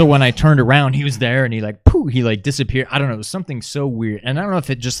 And so when I turned around, he was there and he like, poof, he like disappeared. I don't know. It was something so weird. And I don't know if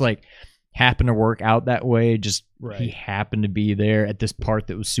it just like happened to work out that way. Just He happened to be there at this part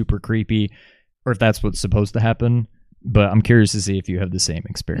that was super creepy, or if that's what's supposed to happen. But I'm curious to see if you have the same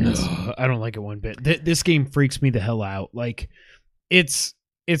experience. I don't like it one bit. This game freaks me the hell out. Like it's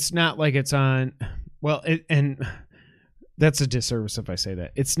not like it's on, well, and that's a disservice if I say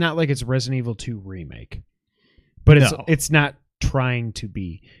that. It's not like it's Resident Evil 2 remake, but it's not trying to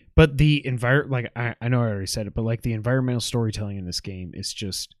be. But the like I know I already said it, but like the environmental storytelling in this game is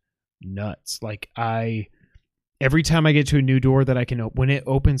just nuts. Like every time I get to a new door that I can open, when it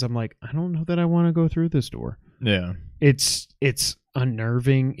opens, I'm like, I don't know that I want to go through this door. Yeah, it's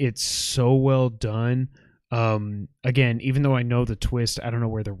unnerving. It's so well done. Again, even though I know the twist, I don't know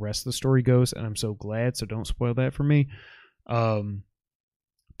where the rest of the story goes, and I'm so glad, so don't spoil that for me.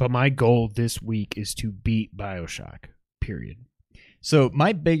 But my goal this week is to beat BioShock, period. So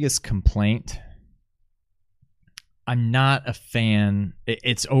my biggest complaint, I'm not a fan.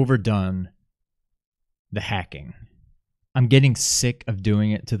 It's overdone, the hacking. I'm getting sick of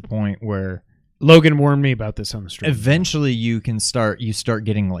doing it to the point where Logan warned me about this on the stream. Eventually you start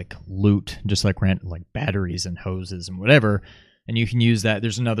getting like loot, just like batteries and hoses and whatever, and you can use that.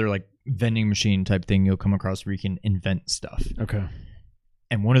 There's another like vending machine type thing you'll come across where you can invent stuff. Okay.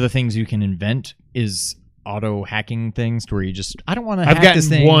 And one of the things you can invent is auto hacking things to where you just, I don't want to hack this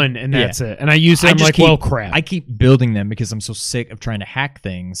thing. I've gotten one and that's it. And I use it, I'm like, well, crap. I keep building them because I'm so sick of trying to hack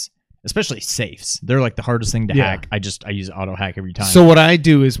things, especially safes. They're like the hardest thing to hack. I use auto hack every time. So what I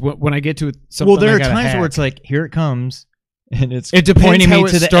do is when I get to something, there are times where it's like, here it comes, and it depends pointing how me it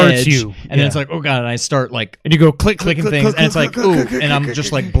to the starts edge, you. And then it's like, oh god, and I start like, and you go clicking things, and it's like, ooh, and I'm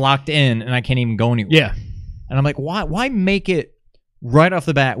just like blocked in, and I can't even go anywhere. Yeah, and I'm like, why make it right off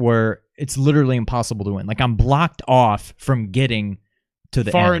the bat where it's literally impossible to win? Like I'm blocked off from getting to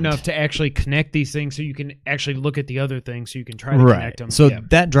the far end. enough to actually connect these things, so you can actually look at the other things, so you can try to connect them. So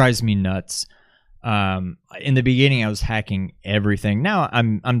that drives me nuts. In the beginning, I was hacking everything. Now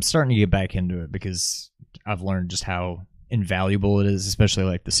I'm starting to get back into it because I've learned just how invaluable it is, especially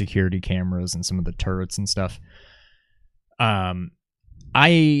like the security cameras and some of the turrets and stuff.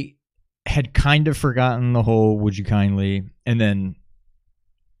 I had kind of forgotten the whole "would you kindly," and then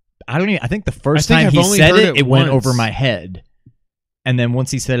I think the first time he said it went over my head, and then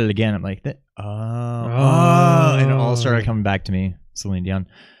once he said it again, I'm like, and it all started coming back to me. Celine Dion.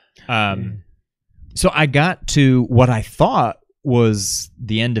 So I got to what I thought was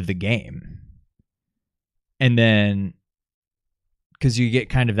the end of the game. And then, because you get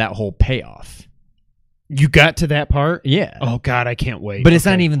kind of that whole payoff. You got to that part? Yeah. Oh, God, I can't wait. But it's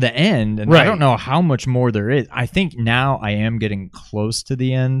not even the end. And I don't know how much more there is. I think now I am getting close to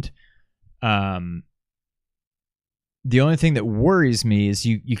the end. The only thing that worries me is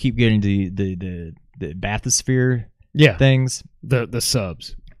you keep getting the bathysphere things. The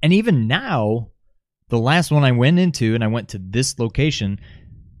subs. And even now, the last one I went into, and I went to this location,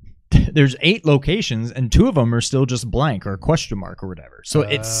 there's 8 locations, and 2 of them are still just blank or a question mark or whatever. So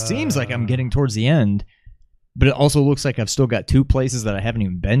it seems like I'm getting towards the end, but it also looks like I've still got 2 places that I haven't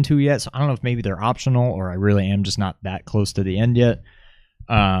even been to yet. So I don't know if maybe they're optional or I really am just not that close to the end yet.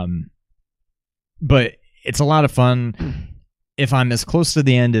 But it's a lot of fun. If I'm as close to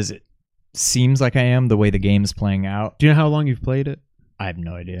the end as it seems like I am, the way the game's playing out. Do you know how long you've played it? I have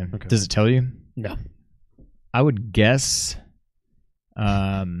no idea. Okay. Does it tell you? No. I would guess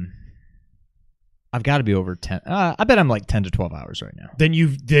I've got to be over 10. I bet I'm like 10 to 12 hours right now. Then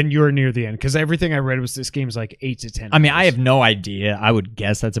you're near the end, because everything I read was this game's like 8 to 10 hours. I mean, I have no idea. I would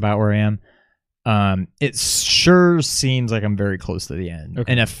guess that's about where I am. It sure seems like I'm very close to the end.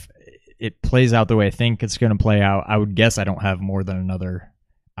 Okay. And if it plays out the way I think it's going to play out, I would guess I don't have more than another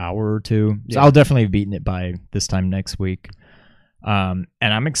hour or 2. So I'll definitely have beaten it by this time next week. And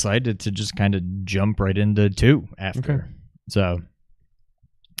I'm excited to just kind of jump right into 2 after. Okay. So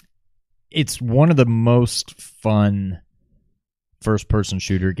it's one of the most fun first-person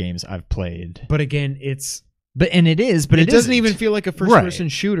shooter games I've played. But again, it doesn't even feel like a first-person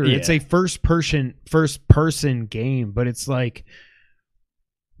shooter. Yeah. It's a first-person game, but it's like,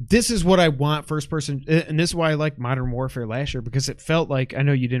 this is what I want first-person, and this is why I like Modern Warfare last year, because it felt like, I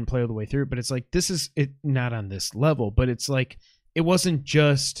know you didn't play all the way through, but it's like, this is it, not on this level, but it's like, it wasn't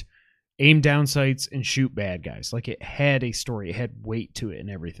just aim down sights and shoot bad guys. Like, it had a story, it had weight to it and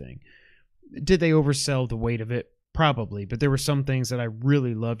everything. Did they oversell the weight of it? Probably, but there were some things that I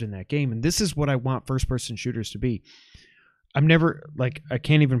really loved in that game, and this is what I want first-person shooters to be. I'm never, like, I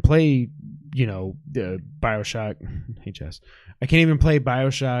can't even play, the BioShock, HS. I can't even play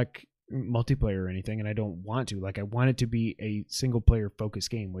BioShock multiplayer or anything, and I don't want to. Like, I want it to be a single-player focused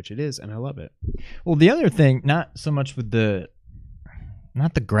game, which it is, and I love it. Well, the other thing, not so much with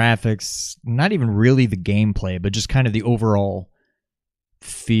not the graphics, not even really the gameplay, but just kind of the overall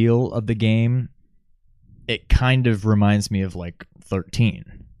feel of the game, it kind of reminds me of like 13,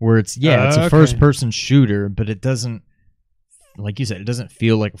 where it's a first-person shooter, but it doesn't, like you said, it doesn't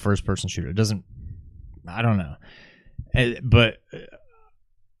feel like a first-person shooter. It doesn't, I don't know. But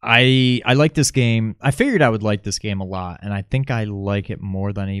I like this game. I figured I would like this game a lot, and I think I like it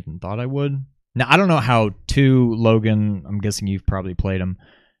more than I even thought I would. Now, I don't know how 2, Logan, I'm guessing you've probably played them.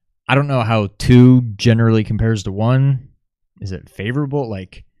 I don't know how 2 generally compares to 1. Is it favorable?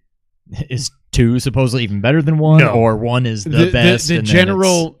 Like, is 2 supposedly even better than 1, or 1 is the best? The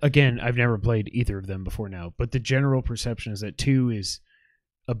general, again, I've never played either of them before now, but the general perception is that 2 is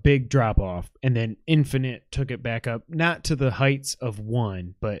a big drop off, and then Infinite took it back up, not to the heights of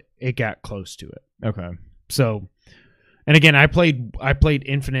 1, but it got close to it. Okay. So, and again, I played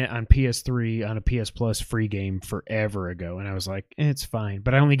Infinite on PS3 on a PS Plus free game forever ago, and I was like, it's fine.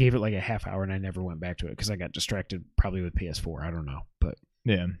 But I only gave it like a half hour, and I never went back to it because I got distracted probably with PS4. I don't know, but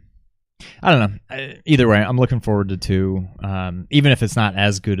yeah, I don't know. Either way, I'm looking forward to 2. Even if it's not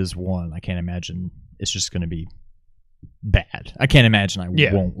as good as 1, I can't imagine it's just going to be bad. I can't imagine I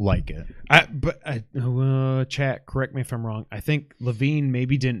won't like it. Chat, correct me if I'm wrong. I think Levine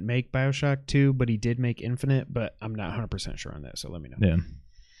maybe didn't make BioShock 2, but he did make Infinite, but I'm not 100% sure on that, so let me know. Yeah. All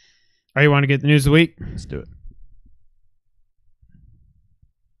right, you want to get the news of the week? Let's do it.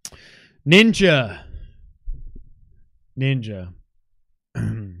 Ninja.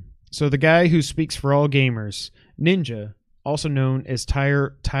 So the guy who speaks for all gamers, Ninja, also known as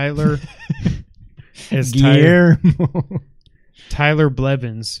Tyler Tyler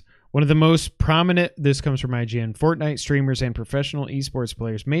Blevins, one of the most prominent, this comes from IGN, Fortnite streamers and professional esports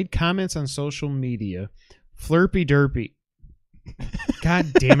players, made comments on social media. Flirpy derpy.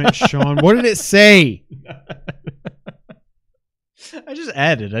 God damn it, Sean. What did it say? I just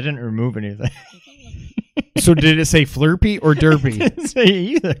added. I didn't remove anything. So did it say flirpy or derpy? It didn't say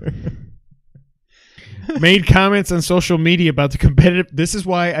either. Made comments on social media about the competitive... This is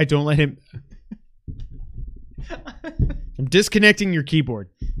why I don't let him... I'm disconnecting your keyboard.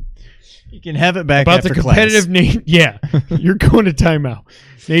 You can have it back about after the competitive nature. Yeah, you're going to timeout.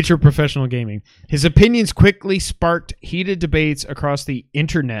 Nature of professional gaming. His opinions quickly sparked heated debates across the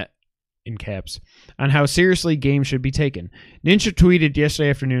internet, in caps, on how seriously games should be taken. Ninja tweeted yesterday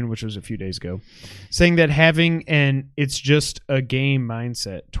afternoon, which was a few days ago, saying that having an "it's just a game"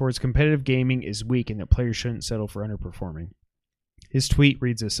 mindset towards competitive gaming is weak and that players shouldn't settle for underperforming. His tweet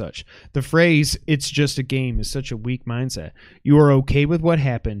reads as such: the phrase "it's just a game" is such a weak mindset. You are okay with what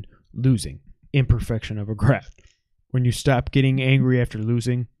happened, losing, imperfection of a craft. When you stop getting angry after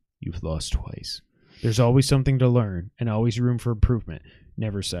losing, you've lost twice. There's always something to learn and always room for improvement.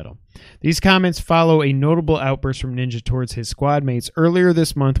 Never settle. These comments follow a notable outburst from Ninja towards his squad mates earlier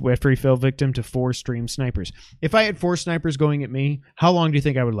this month after he fell victim to 4 stream snipers. If I had 4 snipers going at me, how long do you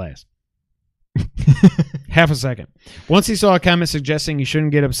think I would last? Half a second. Once he saw a comment suggesting you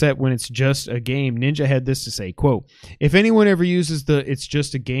shouldn't get upset when it's just a game, Ninja had this to say, quote, if anyone ever uses the "it's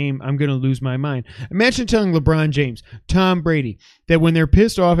just a game," I'm going to lose my mind. Imagine telling LeBron James, Tom Brady, that when they're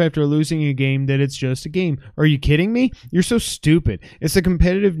pissed off after losing a game that it's just a game. Are you kidding me? You're so stupid. It's a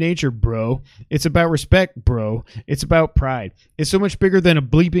competitive nature, bro. It's about respect, bro. It's about pride. It's so much bigger than a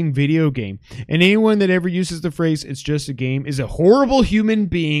bleeping video game. And anyone that ever uses the phrase "it's just a game" is a horrible human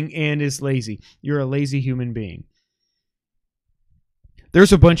being and is lazy. You're a lazy human being.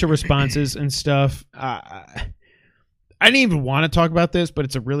 There's a bunch of responses and stuff. I didn't even want to talk about this, but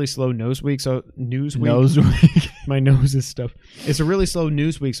it's a really slow news week. So my nose is stuff. It's a really slow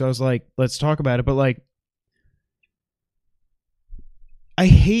news week, so I was like, let's talk about it. But like, I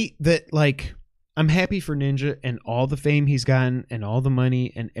hate that. Like, I'm happy for Ninja and all the fame he's gotten and all the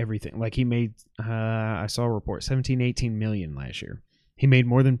money and everything. Like, he made, I saw a report, 18 million last year. He made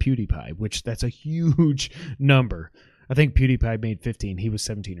more than PewDiePie, which that's a huge number. I think PewDiePie made 15. He was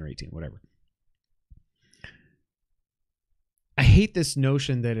 17 or 18, whatever. I hate this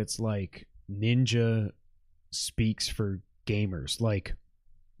notion that it's like Ninja speaks for gamers. Like,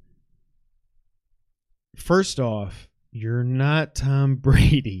 first off, you're not Tom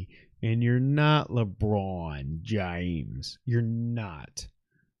Brady and you're not LeBron James. You're not.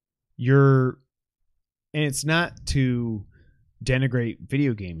 And it's not to denigrate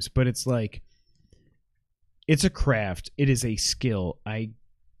video games, but it's like, it's a craft. It is a skill. I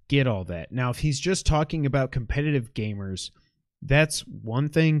get all that. Now, if he's just talking about competitive gamers, that's one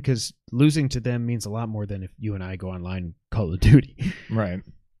thing, because losing to them means a lot more than if you and I go online and Call of Duty. Right.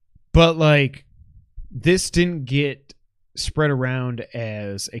 But like, this didn't get spread around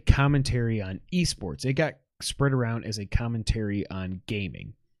as a commentary on esports. It got spread around as a commentary on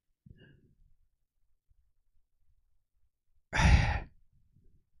gaming.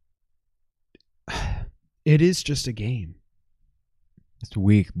 It is just a game. It's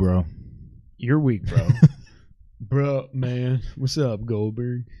weak, bro. You're weak, bro. Bro, man. What's up,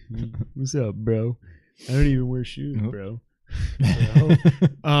 Goldberg? What's up, bro? I don't even wear shoes, bro.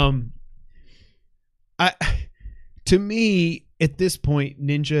 To me, at this point,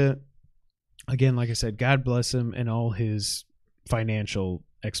 Ninja, again, like I said, God bless him and all his financial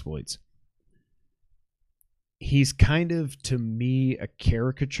exploits. he's kind of, to me, a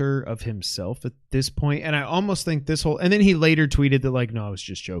caricature of himself at this point. And I almost think this whole, and then he later tweeted that like, no, I was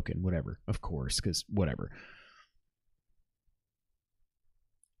just joking, whatever, of course, because whatever.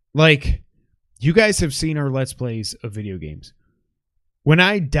 Like, you guys have seen our Let's Plays of video games. When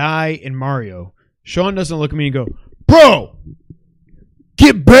I die in Mario, Sean doesn't look at me and go, bro,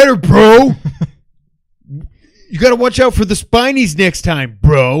 get better, bro. You got to watch out for the Spinies next time,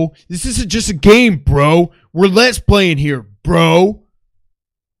 bro. This isn't just a game, bro. We're Let's Playing here, bro.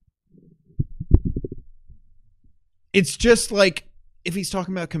 It's just like, if he's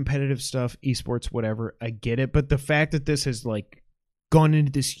talking about competitive stuff, esports, whatever, I get it. But the fact that this has like gone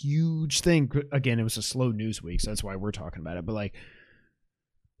into this huge thing, again, it was a slow news week, so that's why we're talking about it. But like,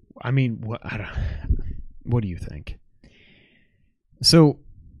 I mean, what do you think? So,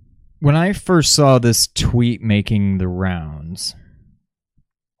 when I first saw this tweet making the rounds,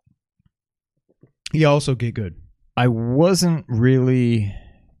 you also get good. I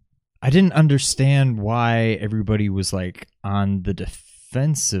didn't understand why everybody was like on the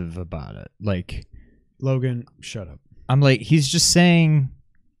defensive about it. Like, Logan, shut up. I'm like, he's just saying,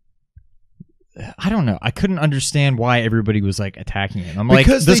 I don't know. I couldn't understand why everybody was like attacking him. I'm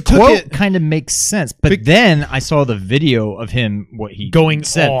because like, this quote kind of makes sense. But then I saw the video of him, what he going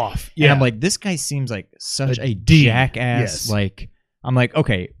said, off. Yeah. And I'm like, this guy seems like such a jackass. Yes. Like, I'm like,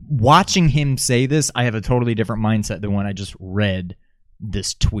 okay, watching him say this, I have a totally different mindset than when I just read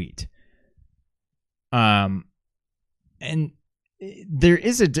this tweet. And there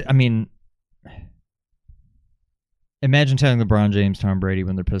is imagine telling LeBron James, Tom Brady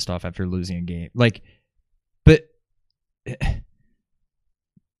when they're pissed off after losing a game. Like, but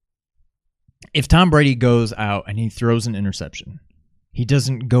if Tom Brady goes out and he throws an interception, he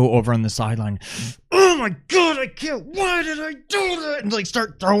doesn't go over on the sideline, oh my God, I can't, why did I do that? And like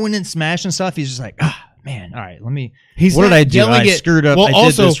start throwing and smashing stuff. He's just like, man, all right, let me, what did I do? I screwed up. Well, I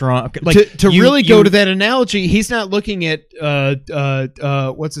did this wrong. Like, to really go to that analogy, he's not looking at,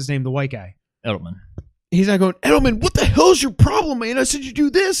 what's his name? The white guy. Edelman. He's not going, Edelman, what the hell's your problem, man? I said you do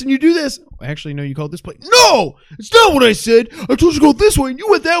this and you do this. Actually, no, you called this play. No, it's not what I said. I told you to go this way and you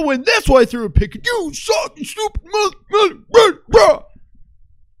went that way, and that's why I threw a pick. You suck, you stupid mother.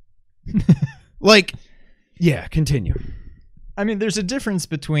 Like, yeah, continue. I mean, there's a difference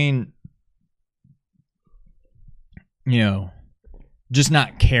between, just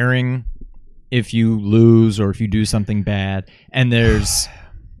not caring if you lose or if you do something bad, and there's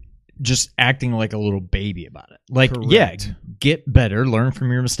just acting like a little baby about it. Like, correct. Yeah, get better, learn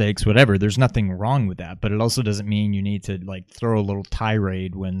from your mistakes, whatever. There's nothing wrong with that, but it also doesn't mean you need to like throw a little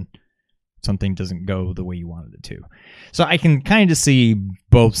tirade when something doesn't go the way you wanted it to. So I can kind of see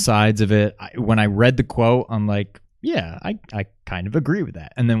both sides of it. When I read the quote, I'm like, yeah, I kind of agree with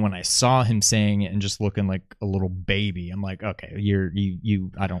that. And then when I saw him saying it and just looking like a little baby, I'm like, okay, you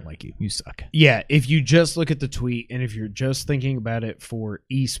I don't like you. You suck. Yeah, if you just look at the tweet and if you're just thinking about it for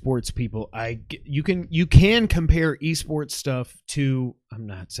esports people, you can compare esports stuff to, I'm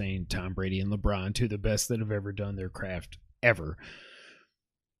not saying Tom Brady and LeBron, to the best that have ever done their craft ever.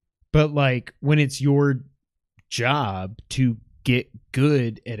 But like, when it's your job to get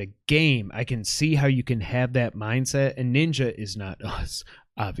good at a game, I can see how you can have that mindset, and Ninja is not us,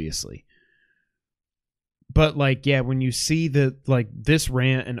 obviously. But like, yeah, when you see the like this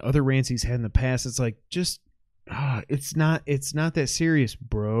rant and other rants he's had in the past, it's like, just it's not that serious,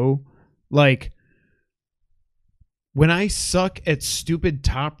 bro. Like, when I suck at stupid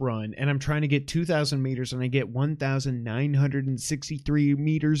top run and I'm trying to get 2,000 meters and I get 1,963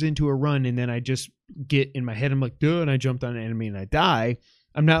 meters into a run, and then I just get in my head, I'm like, duh, and I jumped on an enemy and I die.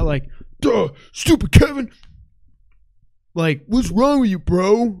 I'm not like, duh, stupid Kevin. Like, what's wrong with you,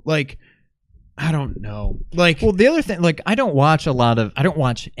 bro? Like, I don't know. Like, well, the other thing, like, I don't watch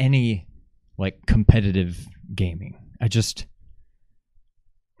any like competitive gaming.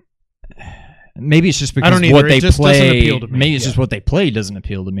 Maybe it's just because what they play. Maybe it's just what they play doesn't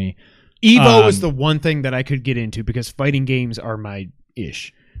appeal to me. Evo is the one thing that I could get into because fighting games are my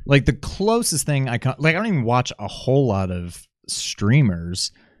ish. Like, the closest thing I don't even watch a whole lot of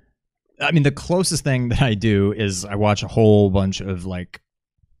streamers. I mean, the closest thing that I do is I watch a whole bunch of like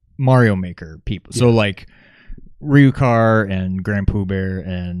Mario Maker people. Yeah. So like Ryukar and Grand Pooh Bear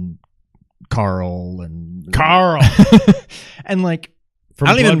and Carl and like.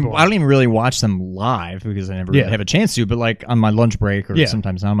 I don't even really watch them live because I never really have a chance to, but like on my lunch break or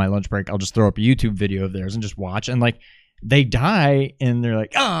sometimes on my lunch break, I'll just throw up a YouTube video of theirs and just watch. And like, they die and they're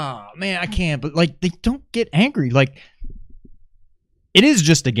like, oh man, I can't. But like, they don't get angry. Like, it is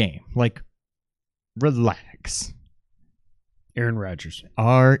just a game. Like, relax. Aaron Rodgers.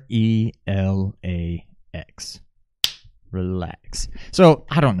 RELAX. Relax. So,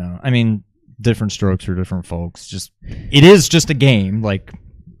 I don't know. I mean, different strokes for different folks. It is just a game. Like,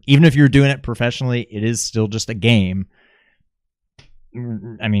 even if you're doing it professionally, it is still just a game.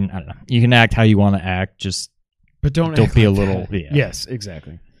 I mean, I don't know. You can act how you want to act, but don't be like a little. Yeah. Yes,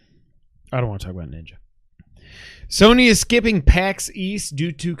 exactly. I don't want to talk about Ninja. Sony is skipping PAX East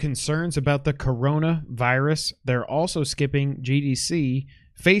due to concerns about the coronavirus. They're also skipping GDC.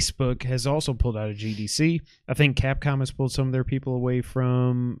 Facebook has also pulled out of GDC. I think Capcom has pulled some of their people away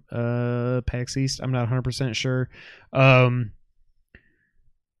from PAX East. I'm not 100% sure.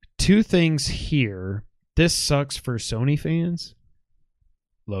 Two things here. This sucks for Sony fans.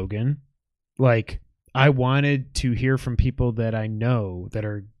 Logan. Like, I wanted to hear from people that I know that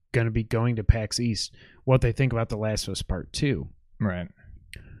are going to be going to PAX East what they think about The Last of Us Part 2. Right.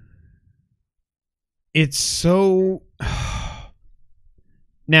 It's so...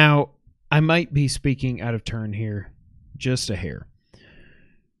 Now, I might be speaking out of turn here, just a hair.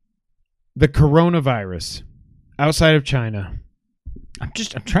 The coronavirus outside of China. I'm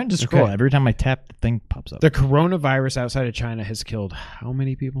trying to scroll. Okay. Every time I tap, the thing pops up. The coronavirus outside of China has killed how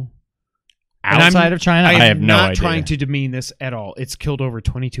many people? Outside of China? I have no idea. I'm not trying to demean this at all. It's killed over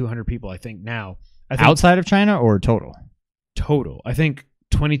 2,200 people, I think, now. Outside of China or total? Total. I think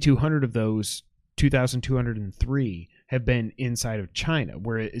 2,200 of those, 2,203, have been inside of China,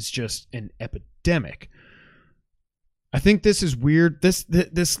 where it's just an epidemic. I think this is weird.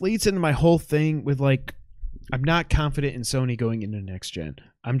 This leads into my whole thing with, like, I'm not confident in Sony going into next gen.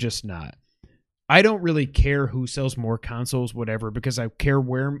 I'm just not. I don't really care who sells more consoles, whatever, because I care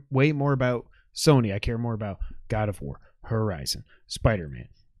way more about Sony. I care more about God of War, Horizon, Spider-Man,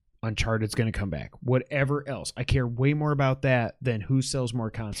 Uncharted's going to come back, whatever else. I care way more about that than who sells more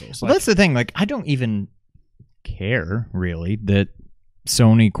consoles. Well, that's the thing. Like, I don't even care, really, that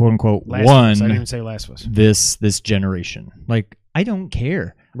Sony, quote-unquote, won. I didn't even say Last of Us. This generation. Like, I don't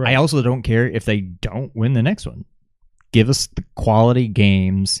care. Right. I also don't care if they don't win the next one. Give us the quality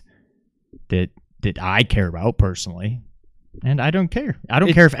games that I care about personally, and I don't care. I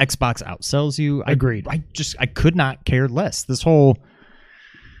don't care if Xbox outsells you. Agreed. I could not care less. This whole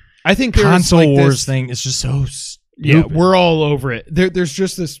I think console wars thing is just so stupid. Yeah, we're all over it. There's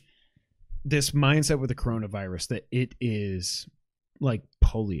just this mindset with the coronavirus that it is like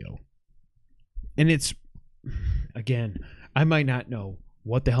polio, and it's, again, I might not know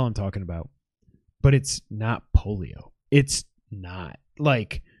what the hell I'm talking about, but it's not polio. It's not.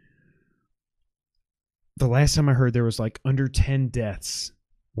 Like, the last time I heard, there was like under 10 deaths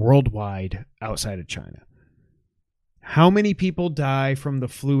worldwide outside of China. How many people die from the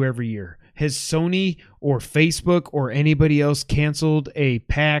flu every year? Has Sony or Facebook or anybody else canceled a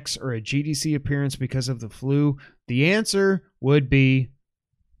PAX or a GDC appearance because of the flu? The answer would be,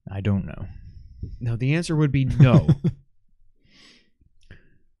 I don't know. No, the answer would be no.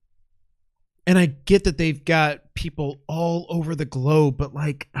 And I get that they've got people all over the globe, but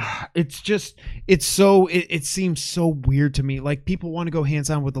like, it seems so weird to me. Like, people want to go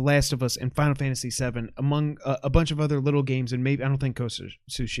hands-on with The Last of Us and Final Fantasy VII among a bunch of other little games, and maybe, I don't think Ghost of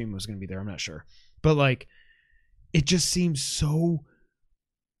Tsushima was going to be there, I'm not sure. But like, it just seems so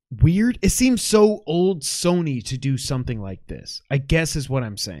weird. It seems so old Sony to do something like this, I guess is what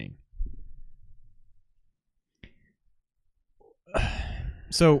I'm saying.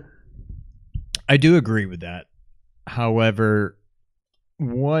 So I do agree with that. However,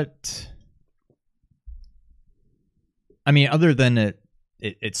 other than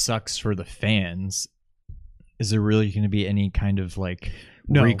it sucks for the fans, is there really going to be any kind of like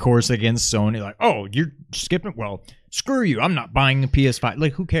recourse against Sony? Like, oh, you're skipping? Well, screw you. I'm not buying the PS5.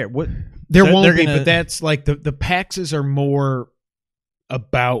 Like, who cares? What? There won't be, but that's like the PAXs are more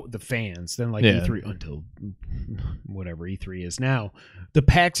about the fans than like E3, until whatever E3 is now. The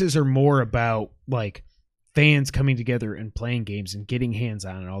PAXs are more about like fans coming together and playing games and getting hands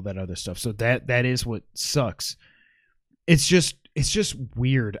on and all that other stuff. So that is what sucks. It's just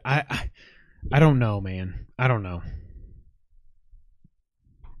weird. I don't know, man. I don't know.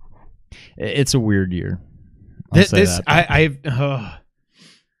 It's a weird year. I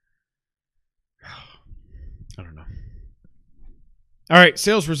don't know. All right,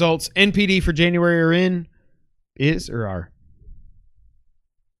 sales results. NPD for January are in. Is or are?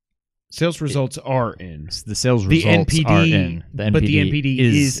 Sales results are in. The sales results are in. But the NPD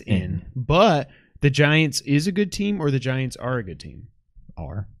is in. But the Giants is a good team, or the Giants are a good team?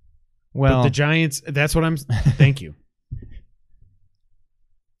 Are. Well, but the Giants, that's what I'm... Thank you.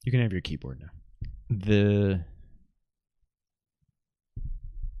 You can have your keyboard now.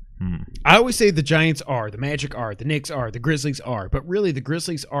 I always say the Giants are, the Magic are, the Knicks are, the Grizzlies are, but really the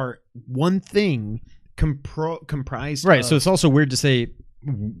Grizzlies are one thing comprised. Right. So it's also weird to say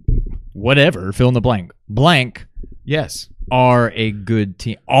whatever. Fill in the blank. Blank. Yes. Are a good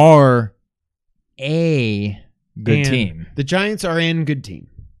team. Are a good team. The Giants are a good team.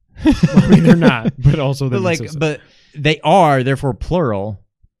 I mean, they're not, but also but they are, therefore plural,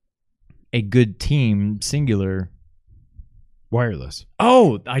 a good team, singular. Wireless.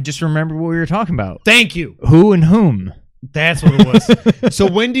 Oh, I just remembered what we were talking about. Thank you. Who and whom. That's what it was. So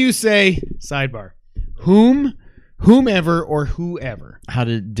when do you say, sidebar, whomever, or whoever? How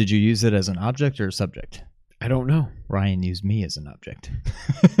did you use it as an object or a subject? I don't know. Ryan used me as an object.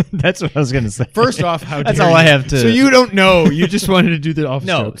 That's what I was going to say. First off, that's all I have to. So you don't know. You just wanted to do the office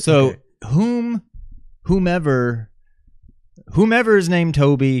joke. So okay. Whomever is named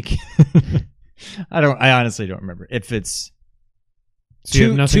Toby. I honestly don't remember if it's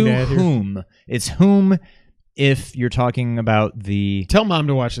to whom. It's whom if you're talking about the. Tell mom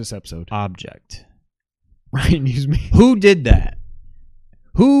to watch this episode. Object. Ryan used me. Who did that?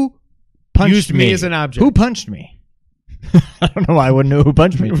 Who punched used me as an object? Who punched me? I don't know why I wouldn't know who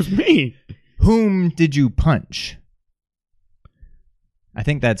punched me. It was me. Whom did you punch? I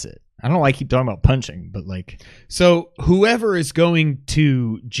think that's it. I don't know why I keep talking about punching, but like. So whoever is going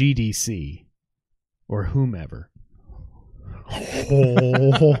to GDC or whomever.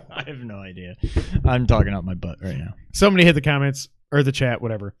 I have no idea. I'm talking out my butt right now. Somebody hit the comments or the chat,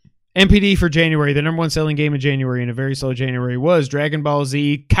 whatever. NPD for January. The number one selling game in January in a very slow January was Dragon Ball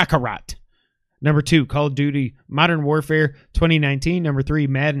Z Kakarot. Number 2, Call of Duty Modern Warfare 2019. Number 3,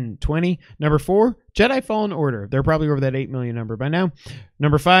 Madden 20. Number 4, Jedi Fallen Order. They're probably over that 8 million number by now.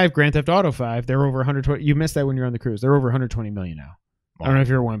 Number 5, Grand Theft Auto 5. They're over 120. You missed that when you're on the cruise. They're over 120 million now. Wow. I don't know if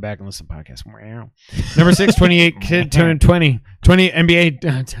you ever went back and listened to podcasts. Number 6, 28 20 NBA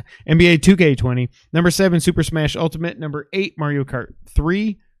 2K 20. Number 7, Super Smash Ultimate. Number 8, Mario Kart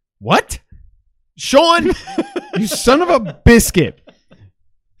 3. What? Sean, you son of a biscuit.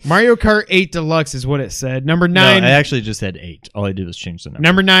 Mario Kart 8 Deluxe is what it said. Number 9. No, I actually just said 8. All I did was change the number.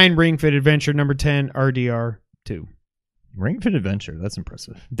 Number 9, Ring Fit Adventure. Number 10, RDR 2. Ring Fit Adventure. That's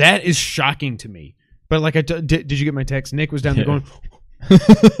impressive. That is shocking to me. But like, did you get my text? Nick was down there going.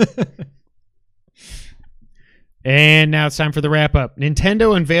 And now it's time for the wrap up.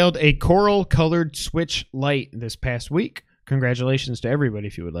 Nintendo unveiled a coral colored Switch Lite this past week. Congratulations to everybody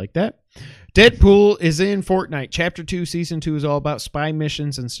if you would like that. Deadpool is in Fortnite. Chapter 2, Season 2 is all about spy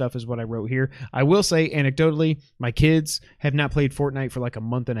missions and stuff is what I wrote here. I will say, anecdotally, my kids have not played Fortnite for like a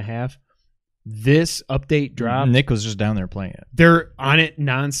month and a half. This update dropped. Nick was just down there playing it. They're on it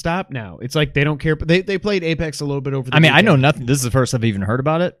nonstop now. It's like they don't care. But they played Apex a little bit over the weekend. I know nothing. This is the first I've even heard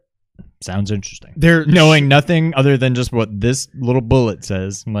about it. Sounds interesting. They're knowing nothing other than just what this little bullet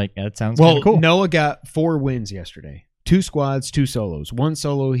says. I'm like, that sounds kind of cool. Noah got 4 wins yesterday. 2 squads, 2 solos. One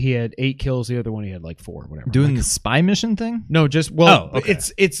solo, he had 8 kills. The other one, he had like 4, whatever. Doing the spy mission thing? No, just,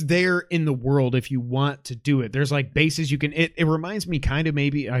 it's there in the world if you want to do it. There's like bases you can, it reminds me kind of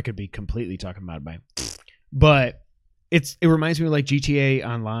maybe, I could be completely talking about it, but it reminds me of like GTA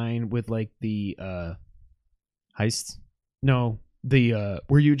Online with like the, heists? No, the,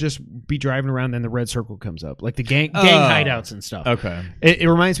 where you just be driving around and the red circle comes up. Like the gang hideouts and stuff. Okay. It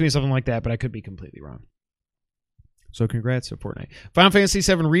reminds me of something like that, but I could be completely wrong. So congrats to Fortnite. Final Fantasy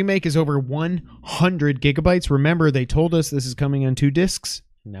VII Remake is over 100 gigabytes. Remember, they told us this is coming on 2 discs.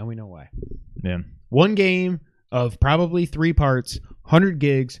 Now we know why. Yeah. 1 game of probably 3 parts, 100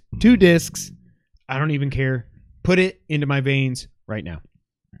 gigs, 2 discs. I don't even care. Put it into my veins right now.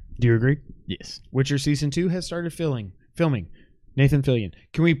 Do you agree? Yes. Witcher Season 2 has started filming. Nathan Fillion.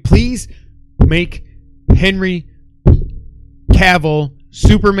 Can we please make Henry Cavill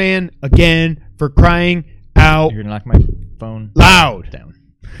Superman again for crying out? You're gonna knock my phone loud down.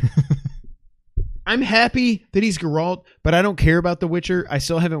 I'm happy that he's Geralt, but I don't care about The Witcher. I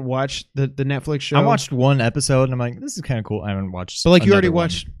still haven't watched the Netflix show. I watched 1 episode and I'm like, this is kind of cool. I haven't watched. But like, you already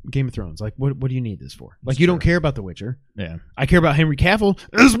watched Game of Thrones. Like, what do you need this for? Like, you don't care about The Witcher. Yeah. I care about Henry Cavill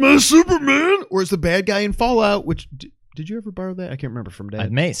as my Superman, or as the bad guy in Fallout. Which did you ever borrow that? I can't remember from Dad. I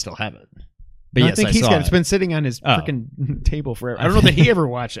may still have it. But no, yes, I think he's got it. It's been sitting on his freaking table forever. I don't know that he ever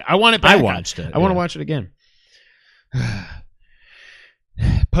watched it. I want it back. I watched it. I want to watch it again.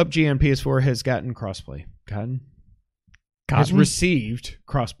 PUBG on PS4 has gotten crossplay. Cotton? Has received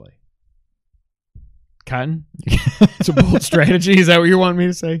crossplay. Cotton? It's a bold strategy. Is that what you want me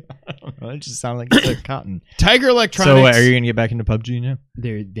to say? I don't know. It just sounded like you said cotton. Tiger Electronics. So are you going to get back into PUBG now?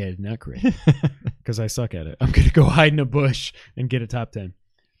 They're not great. Because I suck at it. I'm going to go hide in a bush and get a top 10.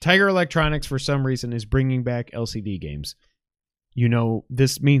 Tiger Electronics, for some reason, is bringing back LCD games. You know,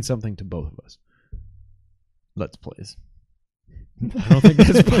 this means something to both of us. Let's Plays. I don't think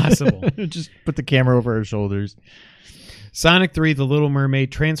that's possible. Just put the camera over our shoulders. Sonic 3, The Little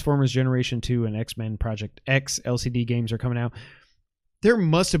Mermaid, Transformers Generation 2, and X-Men Project X LCD games are coming out. There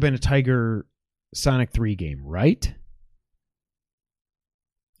must have been a Tiger Sonic 3 game, right?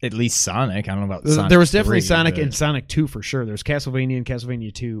 At least Sonic. I don't know about Sonic. There was definitely 3, Sonic and Sonic 2 for sure. There's Castlevania and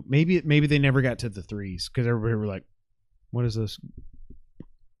Castlevania 2. Maybe they never got to the 3s because everybody were like, what is this?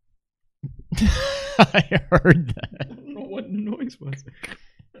 I heard that. I don't know what the noise was.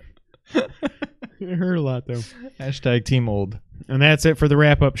 I heard a lot, though. Hashtag Team Old. And that's it for the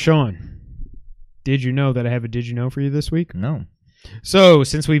wrap-up. Sean, did you know that I have a Did You Know for you this week? No. So,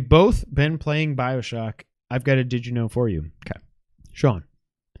 since we've both been playing BioShock, I've got a Did You Know for you. Okay. Sean,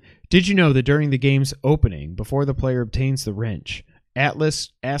 did you know that during the game's opening, before the player obtains the wrench,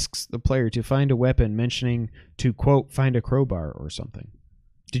 Atlas asks the player to find a weapon, mentioning to, quote, find a crowbar or something?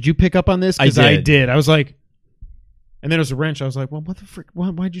 Did you pick up on this? Because I did. I was like... And then it was a wrench. I was like, well, what the frick?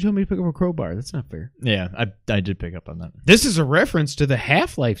 Why'd you tell me to pick up a crowbar? That's not fair. Yeah, I did pick up on that. This is a reference to the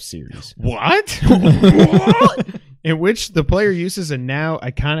Half-Life series. What? What? In which the player uses a now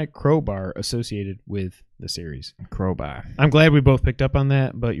iconic crowbar associated with the series. Crowbar. I'm glad we both picked up on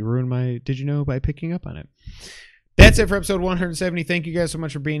that, but you ruined my Did You Know by picking up on it. That's it for episode 170. Thank you guys so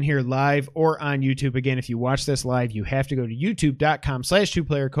much for being here live or on YouTube. Again, if you watch this live, you have to go to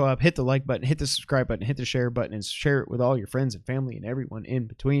youtube.com/2playercoop, hit the like button, hit the subscribe button, hit the share button, and share it with all your friends and family and everyone in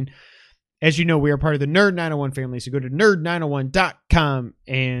between. As you know, we are part of the Nerd 901 family, so go to nerd901.com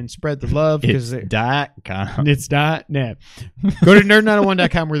and spread the love. It's .com. It's .net. Go to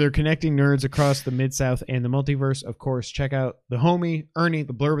nerd901.com where they're connecting nerds across the Mid-South and the multiverse. Of course, check out the homie, Ernie,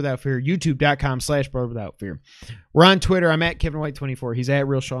 the Blur Without Fear, youtube.com/Blur Without Fear. We're on Twitter. I'm at KevinWhite24. He's at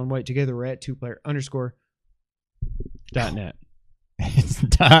Real Sean White. Together, we're at 2player_.net. It's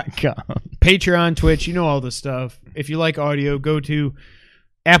 .com. Patreon, Twitch, you know all the stuff. If you like audio, go to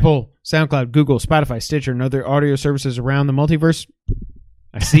Apple, SoundCloud, Google, Spotify, Stitcher, and other audio services around the multiverse.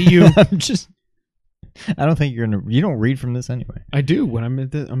 I see you. I don't think you don't read from this anyway. I do when I'm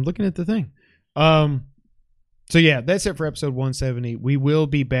looking at the thing. So yeah, that's it for episode 170. We will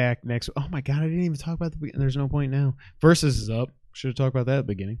be back next. Oh my God, I didn't even talk about the beginning. There's no point now. Versus is up. Should have talked about that at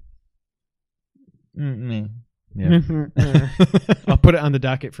the beginning. Yeah. I'll put it on the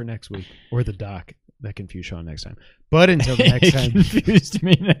docket for next week, or the doc. That confused Sean next time. But until the next time. Confused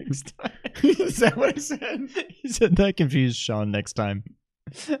me next time. Is that what I said? He said that confused Sean next time.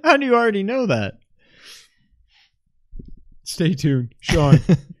 How do you already know that? Stay tuned. Sean,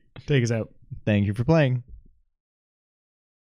 take us out. Thank you for playing.